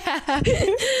 Yeah.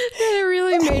 It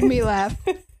really made me laugh.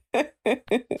 But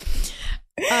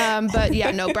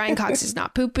yeah, no, Brian Cox is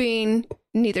not pooping.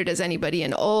 Neither does anybody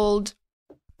in old.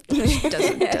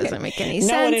 Doesn't make any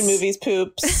sense. No one in movies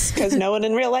poops because no one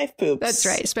in real life poops. That's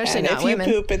right, especially and not women. If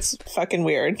you poop, it's fucking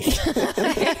weird.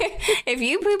 If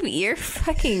you poop, you're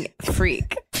fucking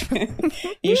freak.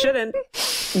 You shouldn't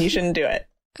do it.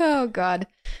 Oh God.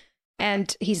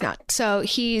 And he's not. So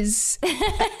he's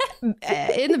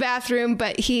in the bathroom,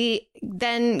 but he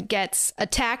then gets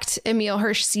attacked. Emil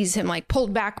Hirsch sees him like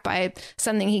pulled back by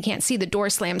something he can't see. The door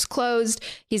slams closed.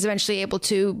 He's eventually able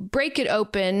to break it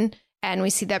open. And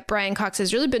we see that Brian Cox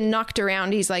has really been knocked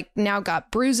around. He's like now got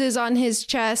bruises on his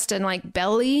chest and like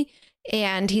belly.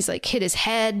 And he's like hit his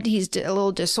head. He's a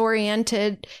little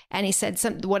disoriented. And he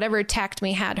said whatever attacked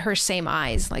me had her same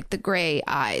eyes, like the gray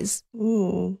eyes.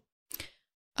 Mm.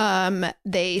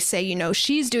 They say,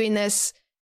 she's doing this.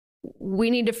 We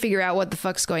need to figure out what the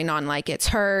fuck's going on. Like, it's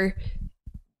her.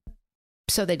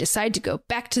 So they decide to go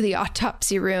back to the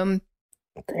autopsy room.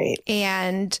 Great.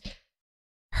 And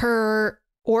her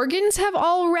organs have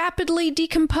all rapidly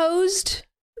decomposed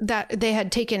that they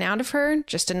had taken out of her.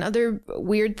 Just another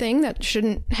weird thing that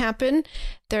shouldn't happen.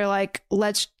 They're like,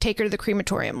 let's take her to the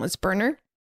crematorium. Let's burn her.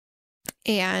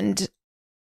 And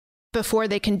before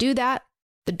they can do that,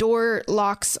 the door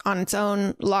locks on its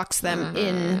own, locks them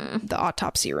in the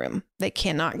autopsy room. They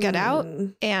cannot get out.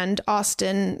 And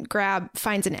Austin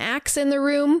finds an axe in the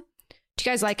room. Do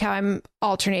you guys like how I'm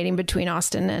alternating between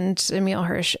Austin and Emile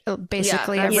Hirsch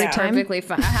basically every time? Perfectly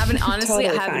fine. I haven't honestly,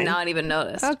 Totally I have fine. not even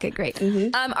noticed. Okay, great.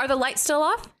 Are the lights still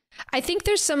off? I think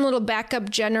there's some little backup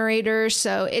generator,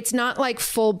 so it's not like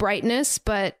full brightness,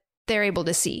 but they're able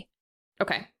to see.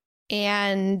 Okay.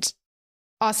 And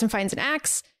Austin finds an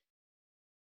axe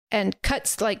and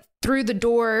cuts like through the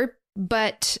door,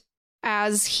 but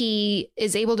as he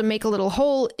is able to make a little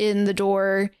hole in the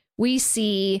door, we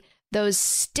see those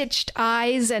stitched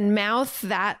eyes and mouth,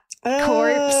 that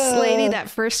corpse lady, that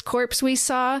first corpse we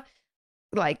saw,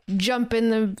 like jump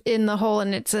in the hole,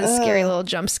 and it's a scary little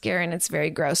jump scare, and it's very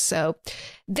gross. So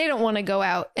they don't want to go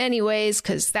out anyways,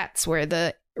 because that's where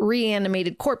the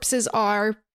reanimated corpses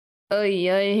are.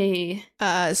 So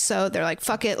they're like,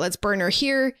 fuck it, let's burn her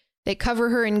here. They cover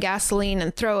her in gasoline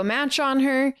and throw a match on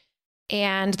her,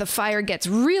 and the fire gets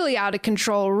really out of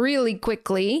control really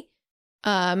quickly,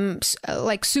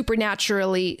 like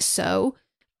supernaturally so.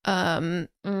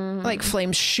 Like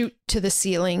flames shoot to the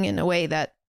ceiling in a way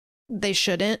that they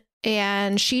shouldn't,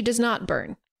 and she does not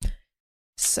burn.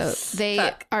 So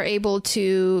they are able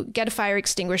to get a fire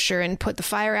extinguisher and put the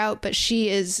fire out, but she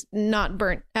is not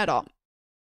burnt at all.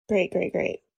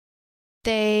 Great.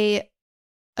 They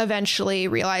eventually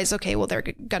realize, okay, well, they're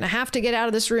going to have to get out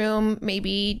of this room.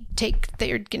 Maybe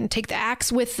they're going to take the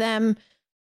axe with them,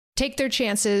 take their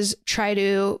chances, try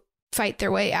to fight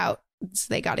their way out. So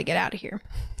they got to get out of here.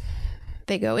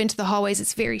 They go into the hallways.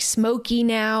 It's very smoky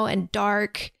now and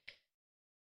dark,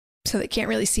 so they can't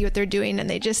really see what they're doing. And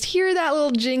they just hear that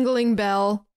little jingling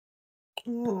bell.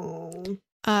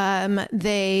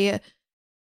 They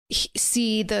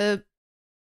see there's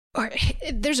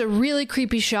a really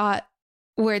creepy shot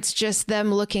where it's just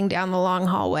them looking down the long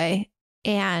hallway,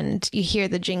 and you hear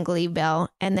the jingly bell,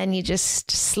 and then you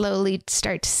just slowly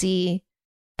start to see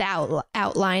the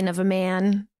outline of a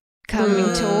man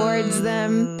coming towards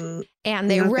them, and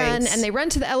they run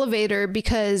to the elevator,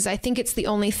 because I think it's the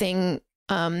only thing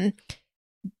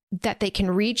that they can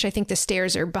reach. I think the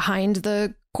stairs are behind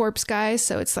the corpse guy,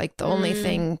 so it's like the only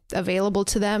thing available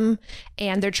to them,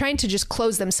 and they're trying to just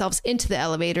close themselves into the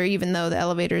elevator, even though the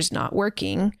elevator's not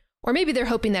working. Or maybe they're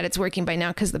hoping that it's working by now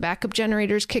because the backup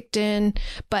generator's kicked in,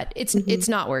 but it's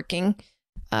not working.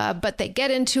 But they get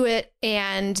into it,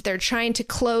 and they're trying to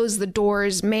close the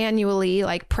doors manually,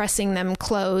 like pressing them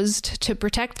closed to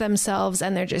protect themselves.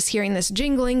 And they're just hearing this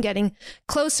jingling, getting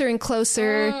closer and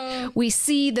closer. We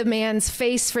see the man's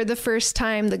face for the first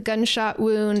time, the gunshot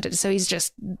wound. So he's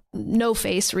just no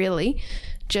face, really,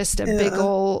 just a big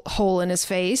old hole in his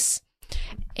face.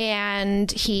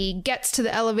 And he gets to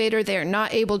the elevator. They're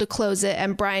not able to close it.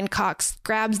 And Brian Cox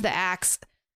grabs the axe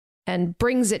and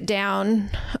brings it down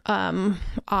on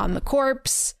the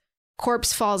corpse.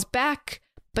 Corpse falls back,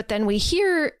 but then we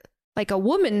hear like a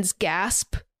woman's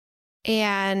gasp,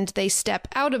 and they step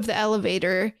out of the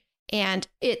elevator, and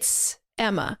it's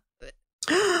Emma.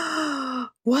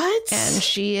 What? And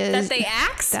she is... That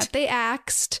they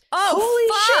axed? Oh,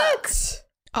 holy shit!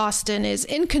 Austin is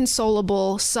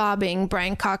inconsolable, sobbing.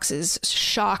 Brian Cox is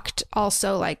shocked,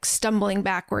 also like stumbling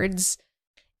backwards.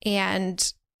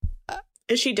 And...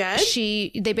 is she dead?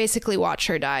 They basically watch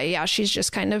her die. Yeah, she's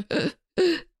just kind of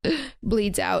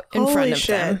bleeds out in front of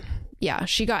them. Yeah,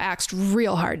 she got axed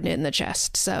real hard in the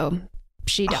chest, so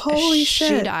she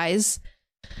dies.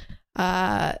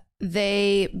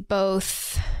 They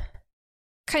both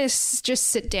kind of just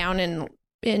sit down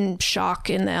in shock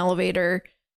in the elevator,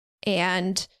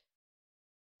 and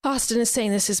Austin is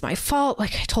saying, "This is my fault.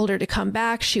 Like, I told her to come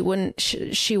back. She wouldn't.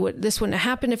 This wouldn't have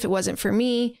happened if it wasn't for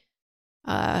me."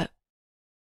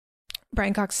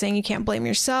 Brian Cox saying, "You can't blame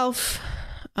yourself.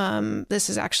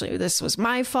 This was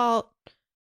my fault,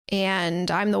 and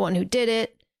I'm the one who did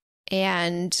it."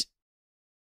 And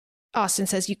Austin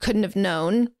says, "You couldn't have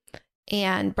known."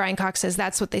 And Brian Cox says,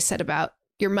 "That's what they said about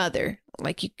your mother.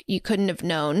 Like, you couldn't have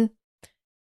known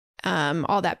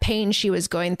all that pain she was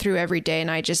going through every day, and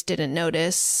I just didn't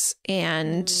notice."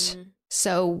 And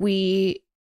so we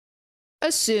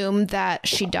assume that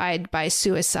she died by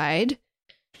suicide.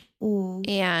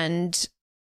 And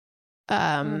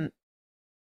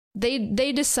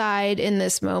they decide in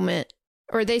this moment,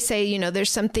 or they say,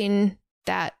 there's something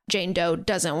that Jane Doe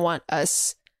doesn't want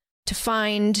us to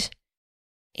find.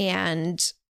 And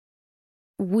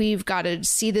we've got to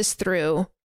see this through.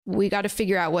 We got to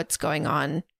figure out what's going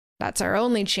on. That's our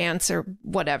only chance or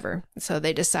whatever. So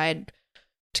they decide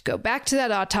to go back to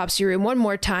that autopsy room one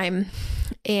more time.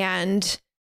 And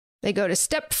they go to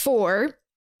step 4,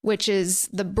 which is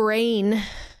the brain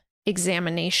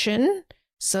examination.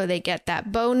 So they get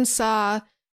that bone saw,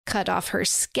 cut off her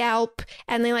scalp,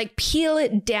 and they like peel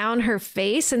it down her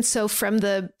face. And so from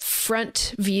the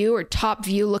front view or top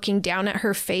view looking down at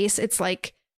her face, it's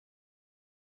like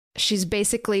she's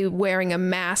basically wearing a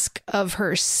mask of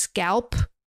her scalp.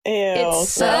 Ew, it's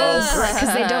so gross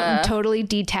because they don't totally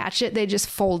detach it. They just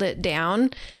fold it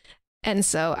down. And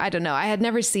so I don't know. I had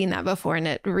never seen that before, and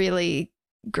it really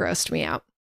grossed me out.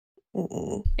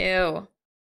 Ew.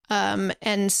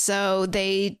 And so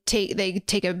they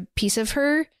take a piece of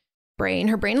her brain.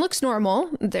 Her brain looks normal.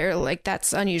 They're like,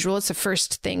 that's unusual. It's the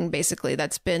first thing basically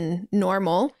that's been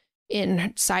normal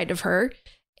inside of her.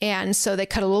 And so they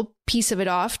cut a little piece of it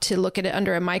off to look at it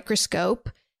under a microscope,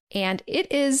 and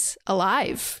it is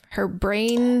alive. Her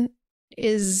brain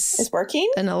is working?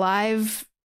 An alive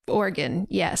organ.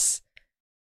 Yes.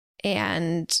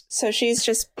 And so she's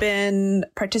just been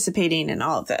participating in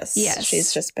all of this. Yes.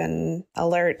 She's just been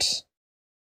alert,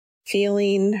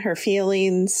 feeling her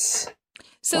feelings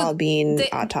while being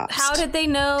autopsied. How did they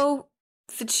know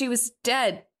that she was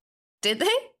dead? Did they?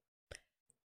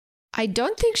 I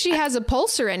don't think she has a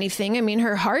pulse or anything. I mean,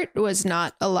 her heart was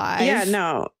not alive. Yeah,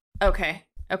 no. Okay.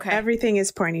 Everything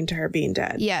is pointing to her being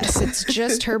dead. Yes, it's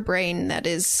just her brain that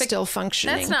is still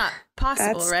functioning. That's not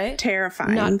possible, That's right?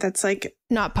 Terrifying. That's like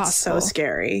not possible. So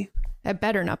scary. That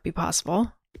better not be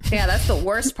possible. Yeah, that's the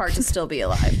worst part, to still be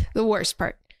alive. The worst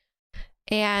part.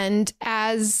 And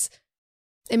as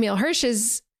Emil Hirsch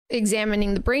is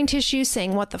examining the brain tissue,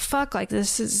 saying, what the fuck? Like,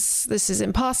 this is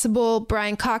impossible.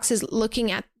 Brian Cox is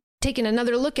taking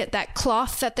another look at that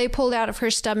cloth that they pulled out of her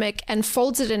stomach and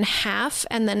folds it in half.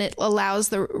 And then it allows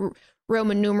the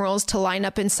Roman numerals to line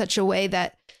up in such a way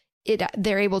that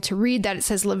they're able to read that it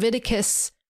says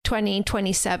Leviticus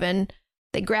 20:27.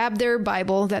 They grab their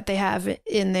Bible that they have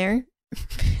in there.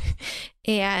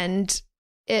 And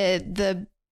the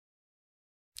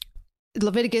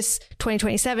Leviticus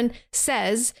 20:27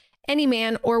 says, any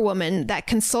man or woman that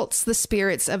consults the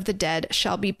spirits of the dead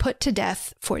shall be put to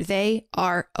death, for they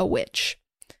are a witch.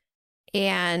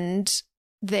 And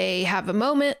they have a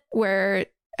moment where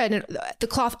the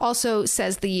cloth also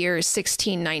says the year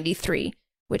 1693,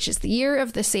 which is the year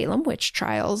of the Salem witch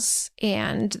trials.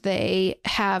 And they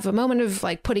have a moment of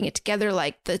like putting it together,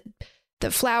 like the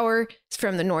flower is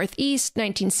from the Northeast,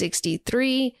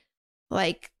 1963.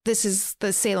 Like, this is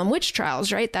the Salem witch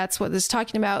trials, right? That's what this is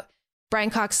talking about. Brian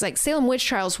Cox is like, Salem witch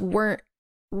trials weren't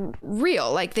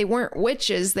real. Like, they weren't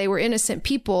witches. They were innocent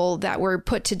people that were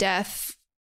put to death,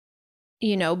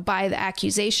 by the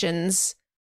accusations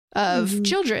of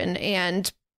children. And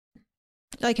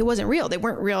like, it wasn't real. They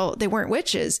weren't real. They weren't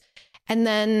witches. And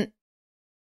then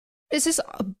is this,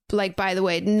 like, by the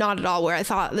way, not at all where I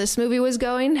thought this movie was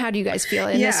going? How do you guys feel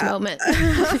in this moment?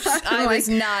 I was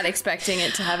not expecting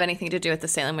it to have anything to do with the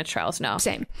Salem witch trials. No.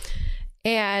 Same.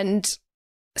 And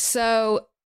so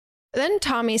then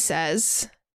Tommy says,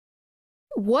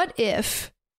 what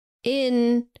if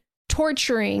in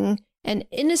torturing an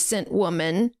innocent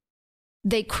woman,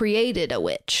 they created a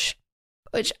witch?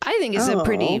 Which I think is a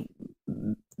pretty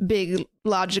big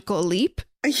logical leap.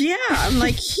 Yeah, I'm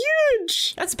like,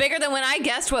 huge. That's bigger than when I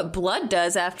guessed what blood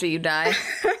does after you die.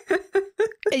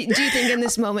 Do you think in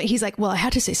this moment he's like, well, I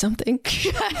had to say something.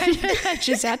 I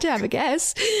just had to have a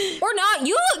guess. Or not.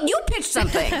 You pitched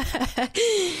something.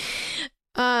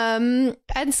 And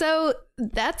so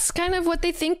that's kind of what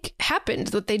they think happened.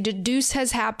 What they deduce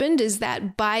has happened is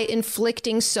that by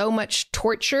inflicting so much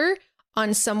torture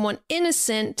on someone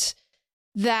innocent,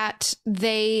 that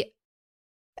they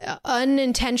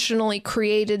unintentionally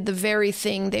created the very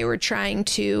thing they were trying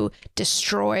to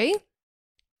destroy.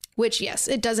 Which, yes,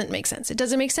 it doesn't make sense. It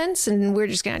doesn't make sense, and we're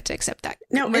just going to have to accept that.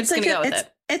 No, it's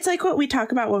like what we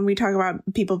talk about when we talk about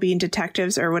people being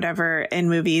detectives or whatever in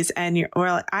movies, and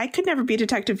we're like, I could never be a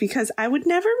detective because I would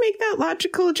never make that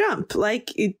logical jump.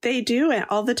 Like, they do it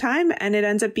all the time, and it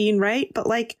ends up being right. But,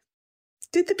 like,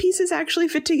 did the pieces actually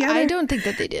fit together? I don't think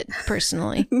that they did,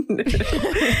 personally.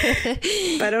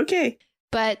 But okay.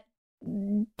 But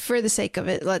for the sake of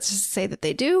it, let's just say that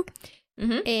they do.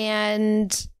 Mm-hmm.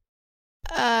 And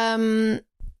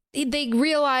they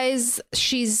realize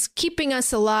she's keeping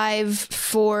us alive they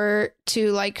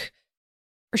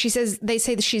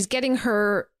say that she's getting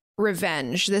her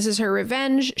revenge. This is her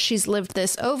revenge. She's lived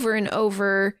this over and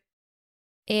over.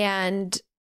 And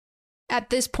at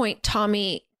this point,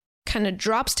 Tommy kind of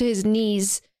drops to his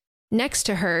knees next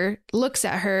to her, looks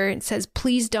at her and says,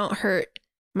 "Please don't hurt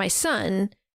my son.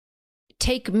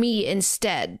 Take me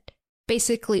instead."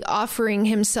 Basically offering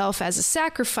himself as a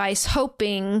sacrifice,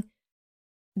 hoping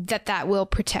that that will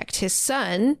protect his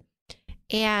son.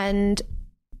 And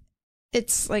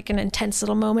it's like an intense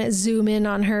little moment. Zoom in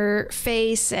on her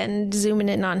face and zooming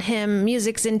in on him.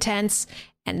 Music's intense.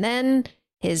 And then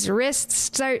his wrists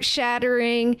start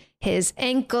shattering. His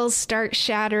ankles start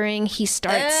shattering. He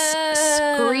starts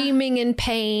screaming in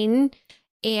pain.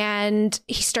 And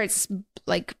he starts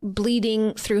like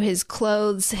bleeding through his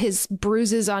clothes. His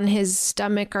bruises on his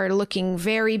stomach are looking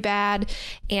very bad.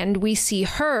 And we see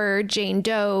her, Jane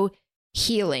Doe,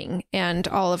 healing and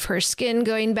all of her skin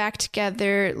going back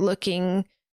together, looking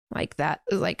like that,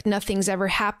 like nothing's ever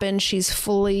happened. She's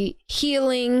fully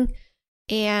healing.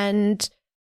 And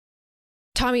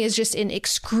Tommy is just in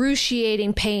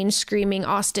excruciating pain, screaming.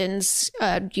 Austin's,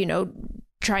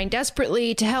 trying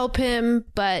desperately to help him,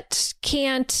 but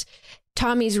can't.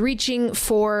 Tommy's reaching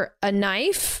for a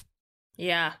knife.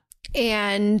 Yeah.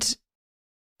 And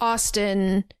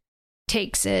Austin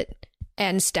takes it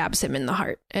and stabs him in the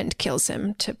heart and kills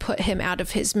him to put him out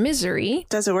of his misery.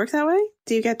 Does it work that way?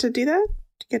 Do you get to do that?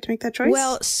 Do you get to make that choice?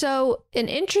 Well, so an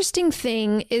interesting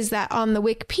thing is that on the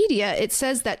Wikipedia, it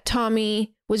says that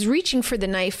Tommy was reaching for the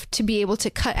knife to be able to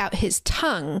cut out his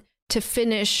tongue to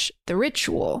finish the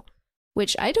ritual,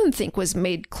 which I don't think was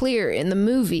made clear in the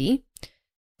movie.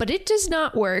 But it does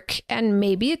not work, and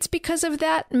maybe it's because of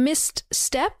that missed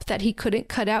step that he couldn't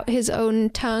cut out his own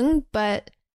tongue,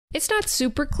 but it's not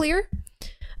super clear.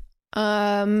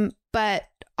 But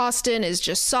Austin is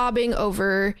just sobbing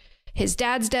over his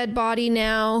dad's dead body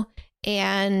now,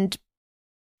 and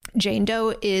Jane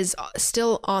Doe is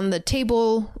still on the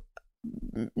table,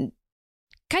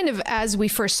 kind of as we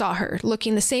first saw her,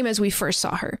 looking the same as we first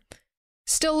saw her.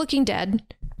 Still looking dead,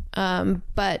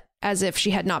 but as if she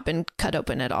had not been cut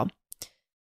open at all.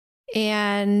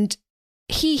 And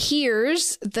he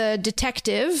hears the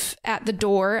detective at the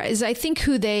door, is I think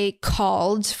who they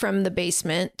called from the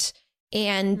basement.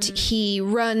 And he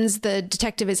runs, the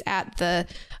detective is at the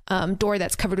door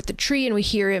that's covered with the tree. And we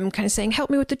hear him kind of saying,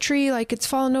 "Help me with the tree, like it's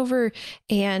fallen over."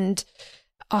 And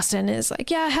Austin is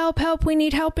like, "Yeah, help, we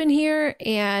need help in here."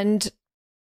 And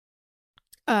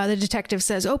the detective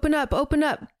says, "Open up. Open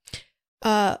up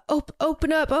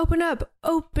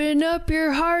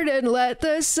your heart and let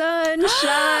the sun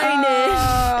shine in."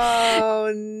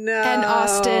 Oh, no. And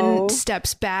Austin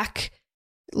steps back,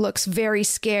 looks very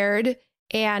scared.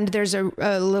 And there's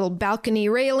a little balcony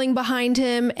railing behind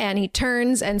him. And he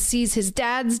turns and sees his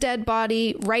dad's dead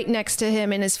body right next to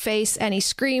him in his face. And he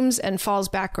screams and falls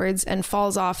backwards and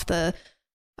falls off the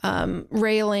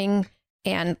railing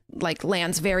and like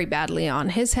lands very badly on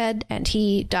his head. And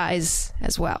he dies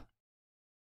as well.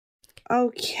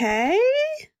 Okay.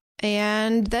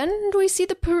 And then we see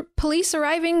the police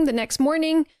arriving the next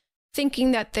morning,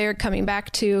 thinking that they're coming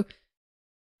back to,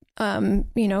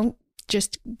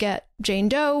 just get Jane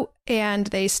Doe. And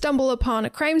they stumble upon a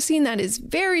crime scene that is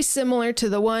very similar to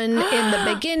the one in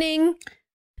the beginning.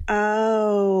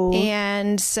 Oh.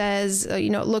 And says,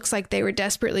 it looks like they were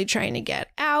desperately trying to get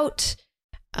out.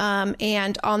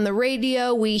 And on the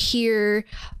radio, we hear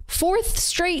 4th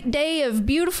straight day of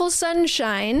beautiful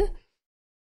sunshine.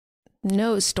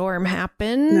 No storm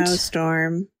happened. No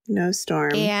storm.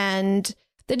 And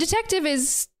the detective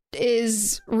is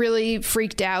really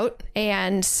freaked out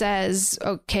and says,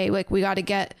 "Okay, like we got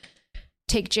to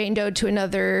take Jane Doe to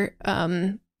another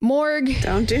morgue."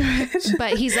 Don't do it.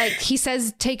 But he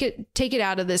says, take it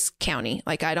out of this county.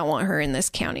 Like, I don't want her in this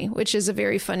county, which is a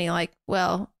very funny, like,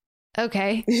 well,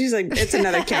 okay. She's like, it's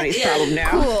another county's problem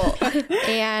now. Cool.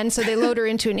 And so they load her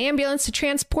into an ambulance to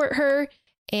transport her.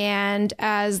 And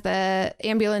as the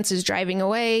ambulance is driving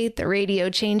away, the radio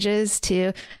changes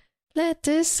to "Let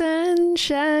the sun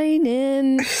shine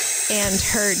in," and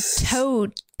her toe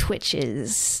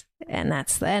twitches. And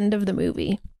that's the end of the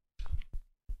movie.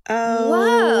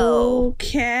 Oh,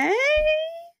 okay.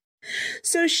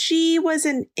 So she was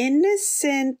an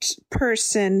innocent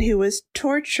person who was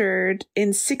tortured in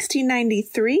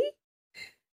 1693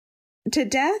 to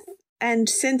death. And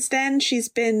since then, she's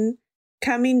been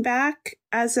coming back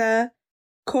as a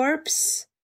corpse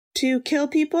to kill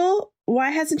people.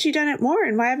 Why hasn't she done it more?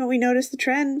 And why haven't we noticed the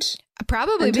trend?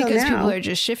 Probably because people are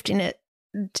just shifting it.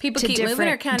 People to keep moving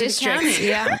her county districts. to county.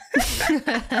 Yeah.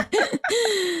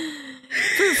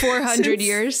 For 400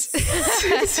 years.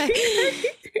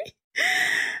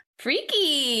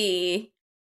 Freaky.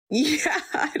 Yeah,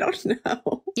 I don't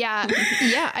know. Yeah.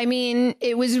 Yeah. I mean,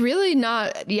 it was really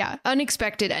not,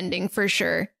 unexpected ending for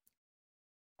sure.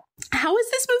 How is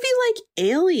this movie like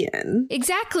Alien?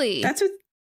 Exactly. That's what.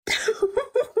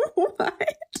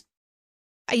 What?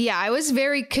 Yeah, I was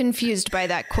very confused by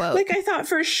that quote. Like, I thought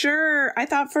for sure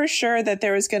that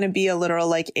there was going to be a literal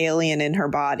like alien in her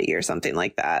body or something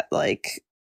like that, like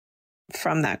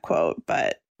from that quote.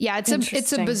 But yeah,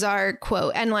 it's a bizarre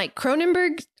quote, and like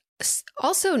Cronenberg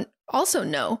also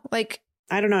no, like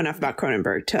I don't know enough about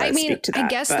Cronenberg to speak to that. I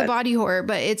guess the body horror,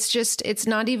 but it's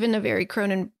not even a very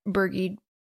Cronenbergy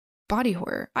body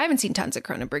horror. I haven't seen tons of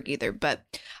Cronenberg either, but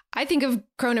I think of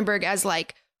Cronenberg as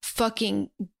like fucking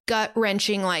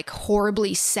gut-wrenching, like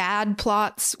horribly sad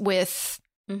plots with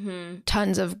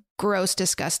tons of gross,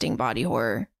 disgusting body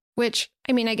horror, which,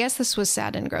 I mean, I guess this was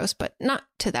sad and gross, but not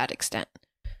to that extent.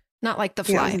 Not like The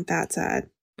Fly. Yeah, isn't that sad?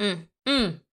 Well,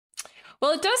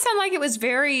 it does sound like it was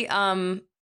very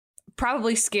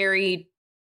probably scary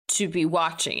to be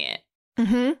watching it.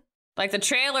 Mm-hmm. Like the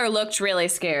trailer looked really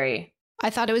scary. I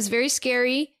thought it was very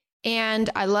scary, and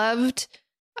I loved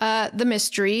the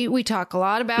mystery. We talk a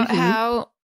lot about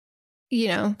how, you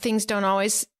know, things don't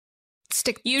always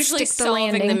stick. Usually stick the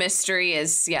solving landing the mystery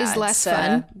is less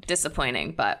fun.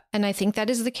 Disappointing, but. And I think that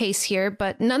is the case here.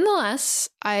 But nonetheless,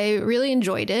 I really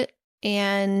enjoyed it.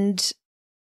 And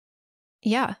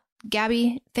yeah,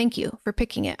 Gabby, thank you for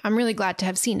picking it. I'm really glad to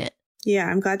have seen it. Yeah,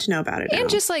 I'm glad to know about it. And now.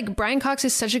 just like Brian Cox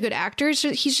is such a good actor.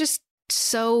 He's just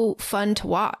so fun to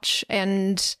watch.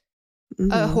 And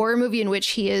a horror movie in which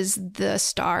he is the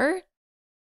star,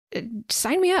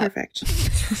 sign me up.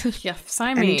 Perfect. Yeah,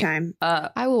 sign me. Anytime.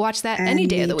 I will watch that any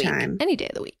day of the week. Any day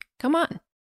of the week. Come on.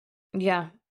 Yeah.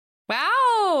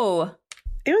 Wow.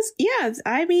 It was, yeah,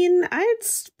 I mean, I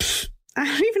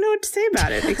don't even know what to say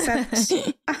about it, except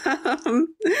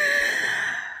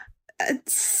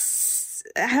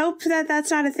I hope that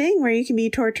that's not a thing where you can be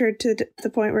tortured to the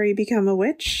point where you become a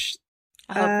witch.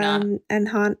 I hope not. And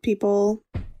haunt people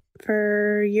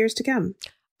for years to come.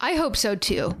 I hope so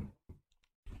too.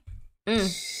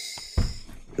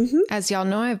 As y'all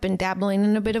know, I've been dabbling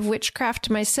in a bit of witchcraft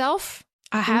myself.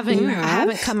 I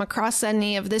haven't come across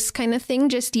any of this kind of thing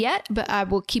just yet, but I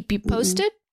will keep you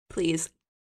posted. Please.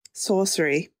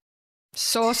 Sorcery.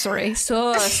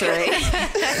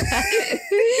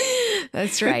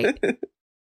 That's right.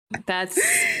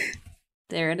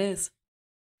 There it is.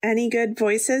 Any good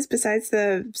voices besides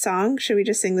the song? Should we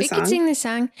just sing the song? We can sing the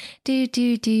song. Do,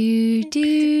 do, do,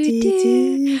 do,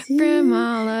 do, from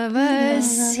all of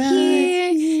us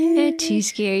here. Too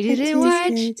scared to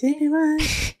watch.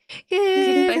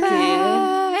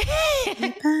 Goodbye.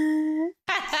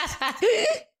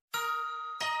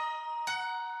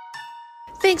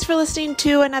 Thanks for listening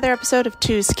to another episode of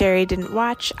Too Scary Didn't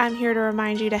Watch. I'm here to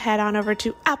remind you to head on over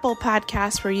to Apple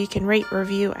Podcasts where you can rate,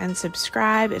 review, and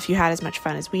subscribe if you had as much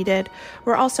fun as we did.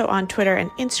 We're also on Twitter and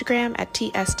Instagram at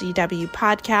TSDW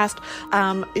Podcast.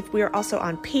 We're also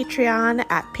on Patreon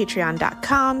at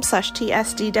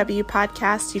patreon.com/TSDW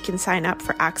Podcast. You can sign up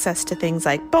for access to things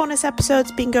like bonus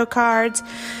episodes, bingo cards,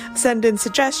 send in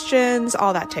suggestions,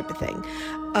 all that type of thing.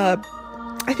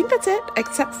 I think that's it,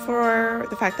 except for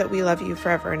the fact that we love you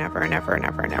forever and ever and ever and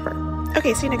ever and ever.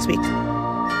 Okay, see you next week.